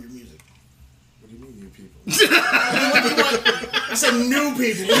get from your music? What do you mean, you people? What do you want? I said new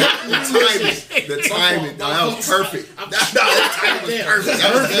people. The timing. No, that was perfect. That timing was perfect.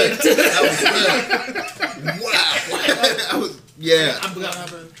 That was good. Wow. That was, yeah.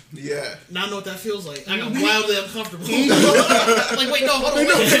 Yeah. Now I know what that feels like. I got wildly uncomfortable. Like, wait, no, hold on.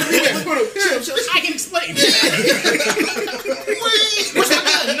 Chill. I can explain. Where's my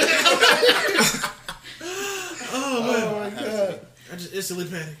gun? Oh my god. I just instantly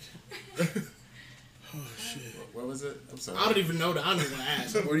panicked. What was it? I'm sorry. I don't even know that. I don't even want to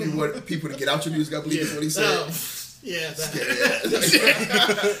ask. Or do you want people to get out your music? I believe is what he said. Yeah.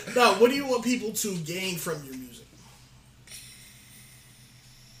 No, what do you want people to gain from your music?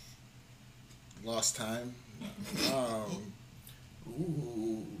 Lost time.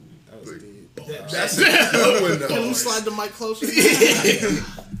 Ooh. That was deep. That's a good one, Can though. you slide the mic closer?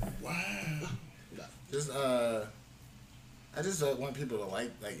 I just want people to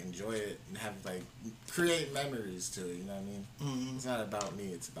like enjoy it and have like create memories to it. You know what I mean? Mm-hmm. It's not about me.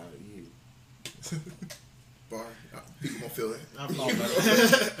 It's about you. Bar. People gonna feel it. I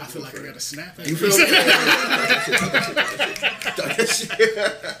feel like I got to snap at You it. feel it?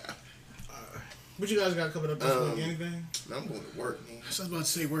 What you guys got coming up this week? Anything? I'm going to work, man. I was about to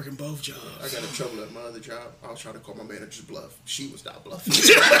say working both I jobs. got in trouble at my other job. I was trying to call my manager's bluff. She was not bluffing.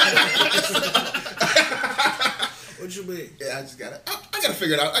 What you mean? Yeah, I just got to. I got to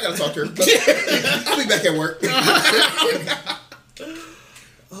figure it out. I got to talk to her. But I'll be back at work. But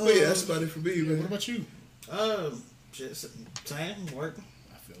yeah, that's about it for me, man. What about you? Shit, same work.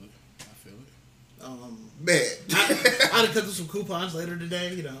 I feel it. Man. I had to cut through some coupons later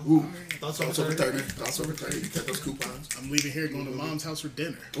today. You know, Ooh. thoughts Thoughts over over 30. 30. Thoughts over 30. You cut those coupons. I'm leaving here going to mom's house for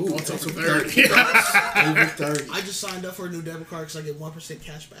dinner. Ooh, Thoughts over over 30. 30. Over 30. I just signed up for a new debit card because I get 1%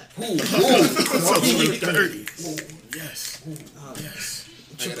 cash back. Ooh. Thoughts over Ooh. 30. Yes. Yes.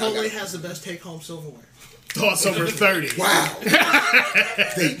 Chipotle has the best take-home silverware. Thoughts over 30. Wow.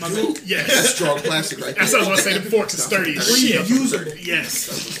 They do. Yes. That's strong plastic right there. That's what I was going to say. The forks is 30 as shit. User. Yes.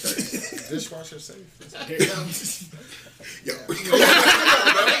 Dishwasher safe. Yo.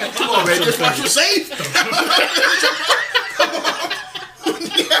 Come on, man. Dishwasher safe. Come on.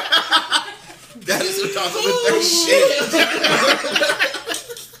 That is some thoughts over 30 shit.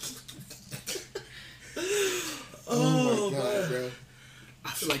 Oh my God, bro. I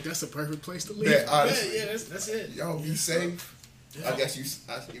feel like that's a perfect place to leave. Man, honestly, Yeah, that's it. y'all be safe. I guess you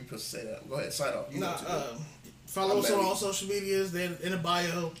supposed to say that. Go ahead, sign off. You know what to do. Follow us on all social medias. They're in the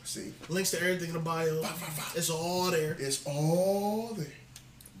bio. See, Links to everything in the bio. It's all there. it's all there.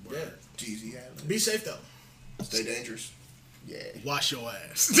 Yeah. Jeezy Allen. Be safe though. Stay dangerous. Yeah. Wash your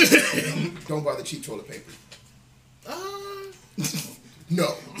ass. Don't buy the cheap toilet paper. Uh,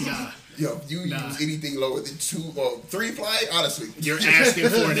 No. Nah. Yo, if you use anything lower than 2 or 3 ply, honestly, you're asking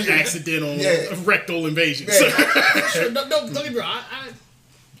for an accidental rectal invasion. Don't get me wrong.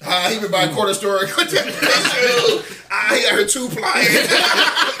 He been by a corner store. He got her 2 ply.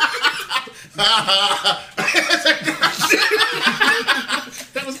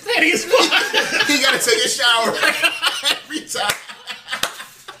 That was petty as fuck. He gotta take a shower every time.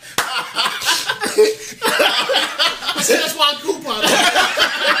 See, that's why I'm coupon.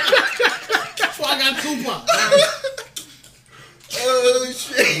 That's why I got coupon. Oh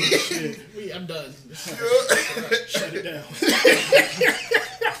shit! I'm done. Shut it down.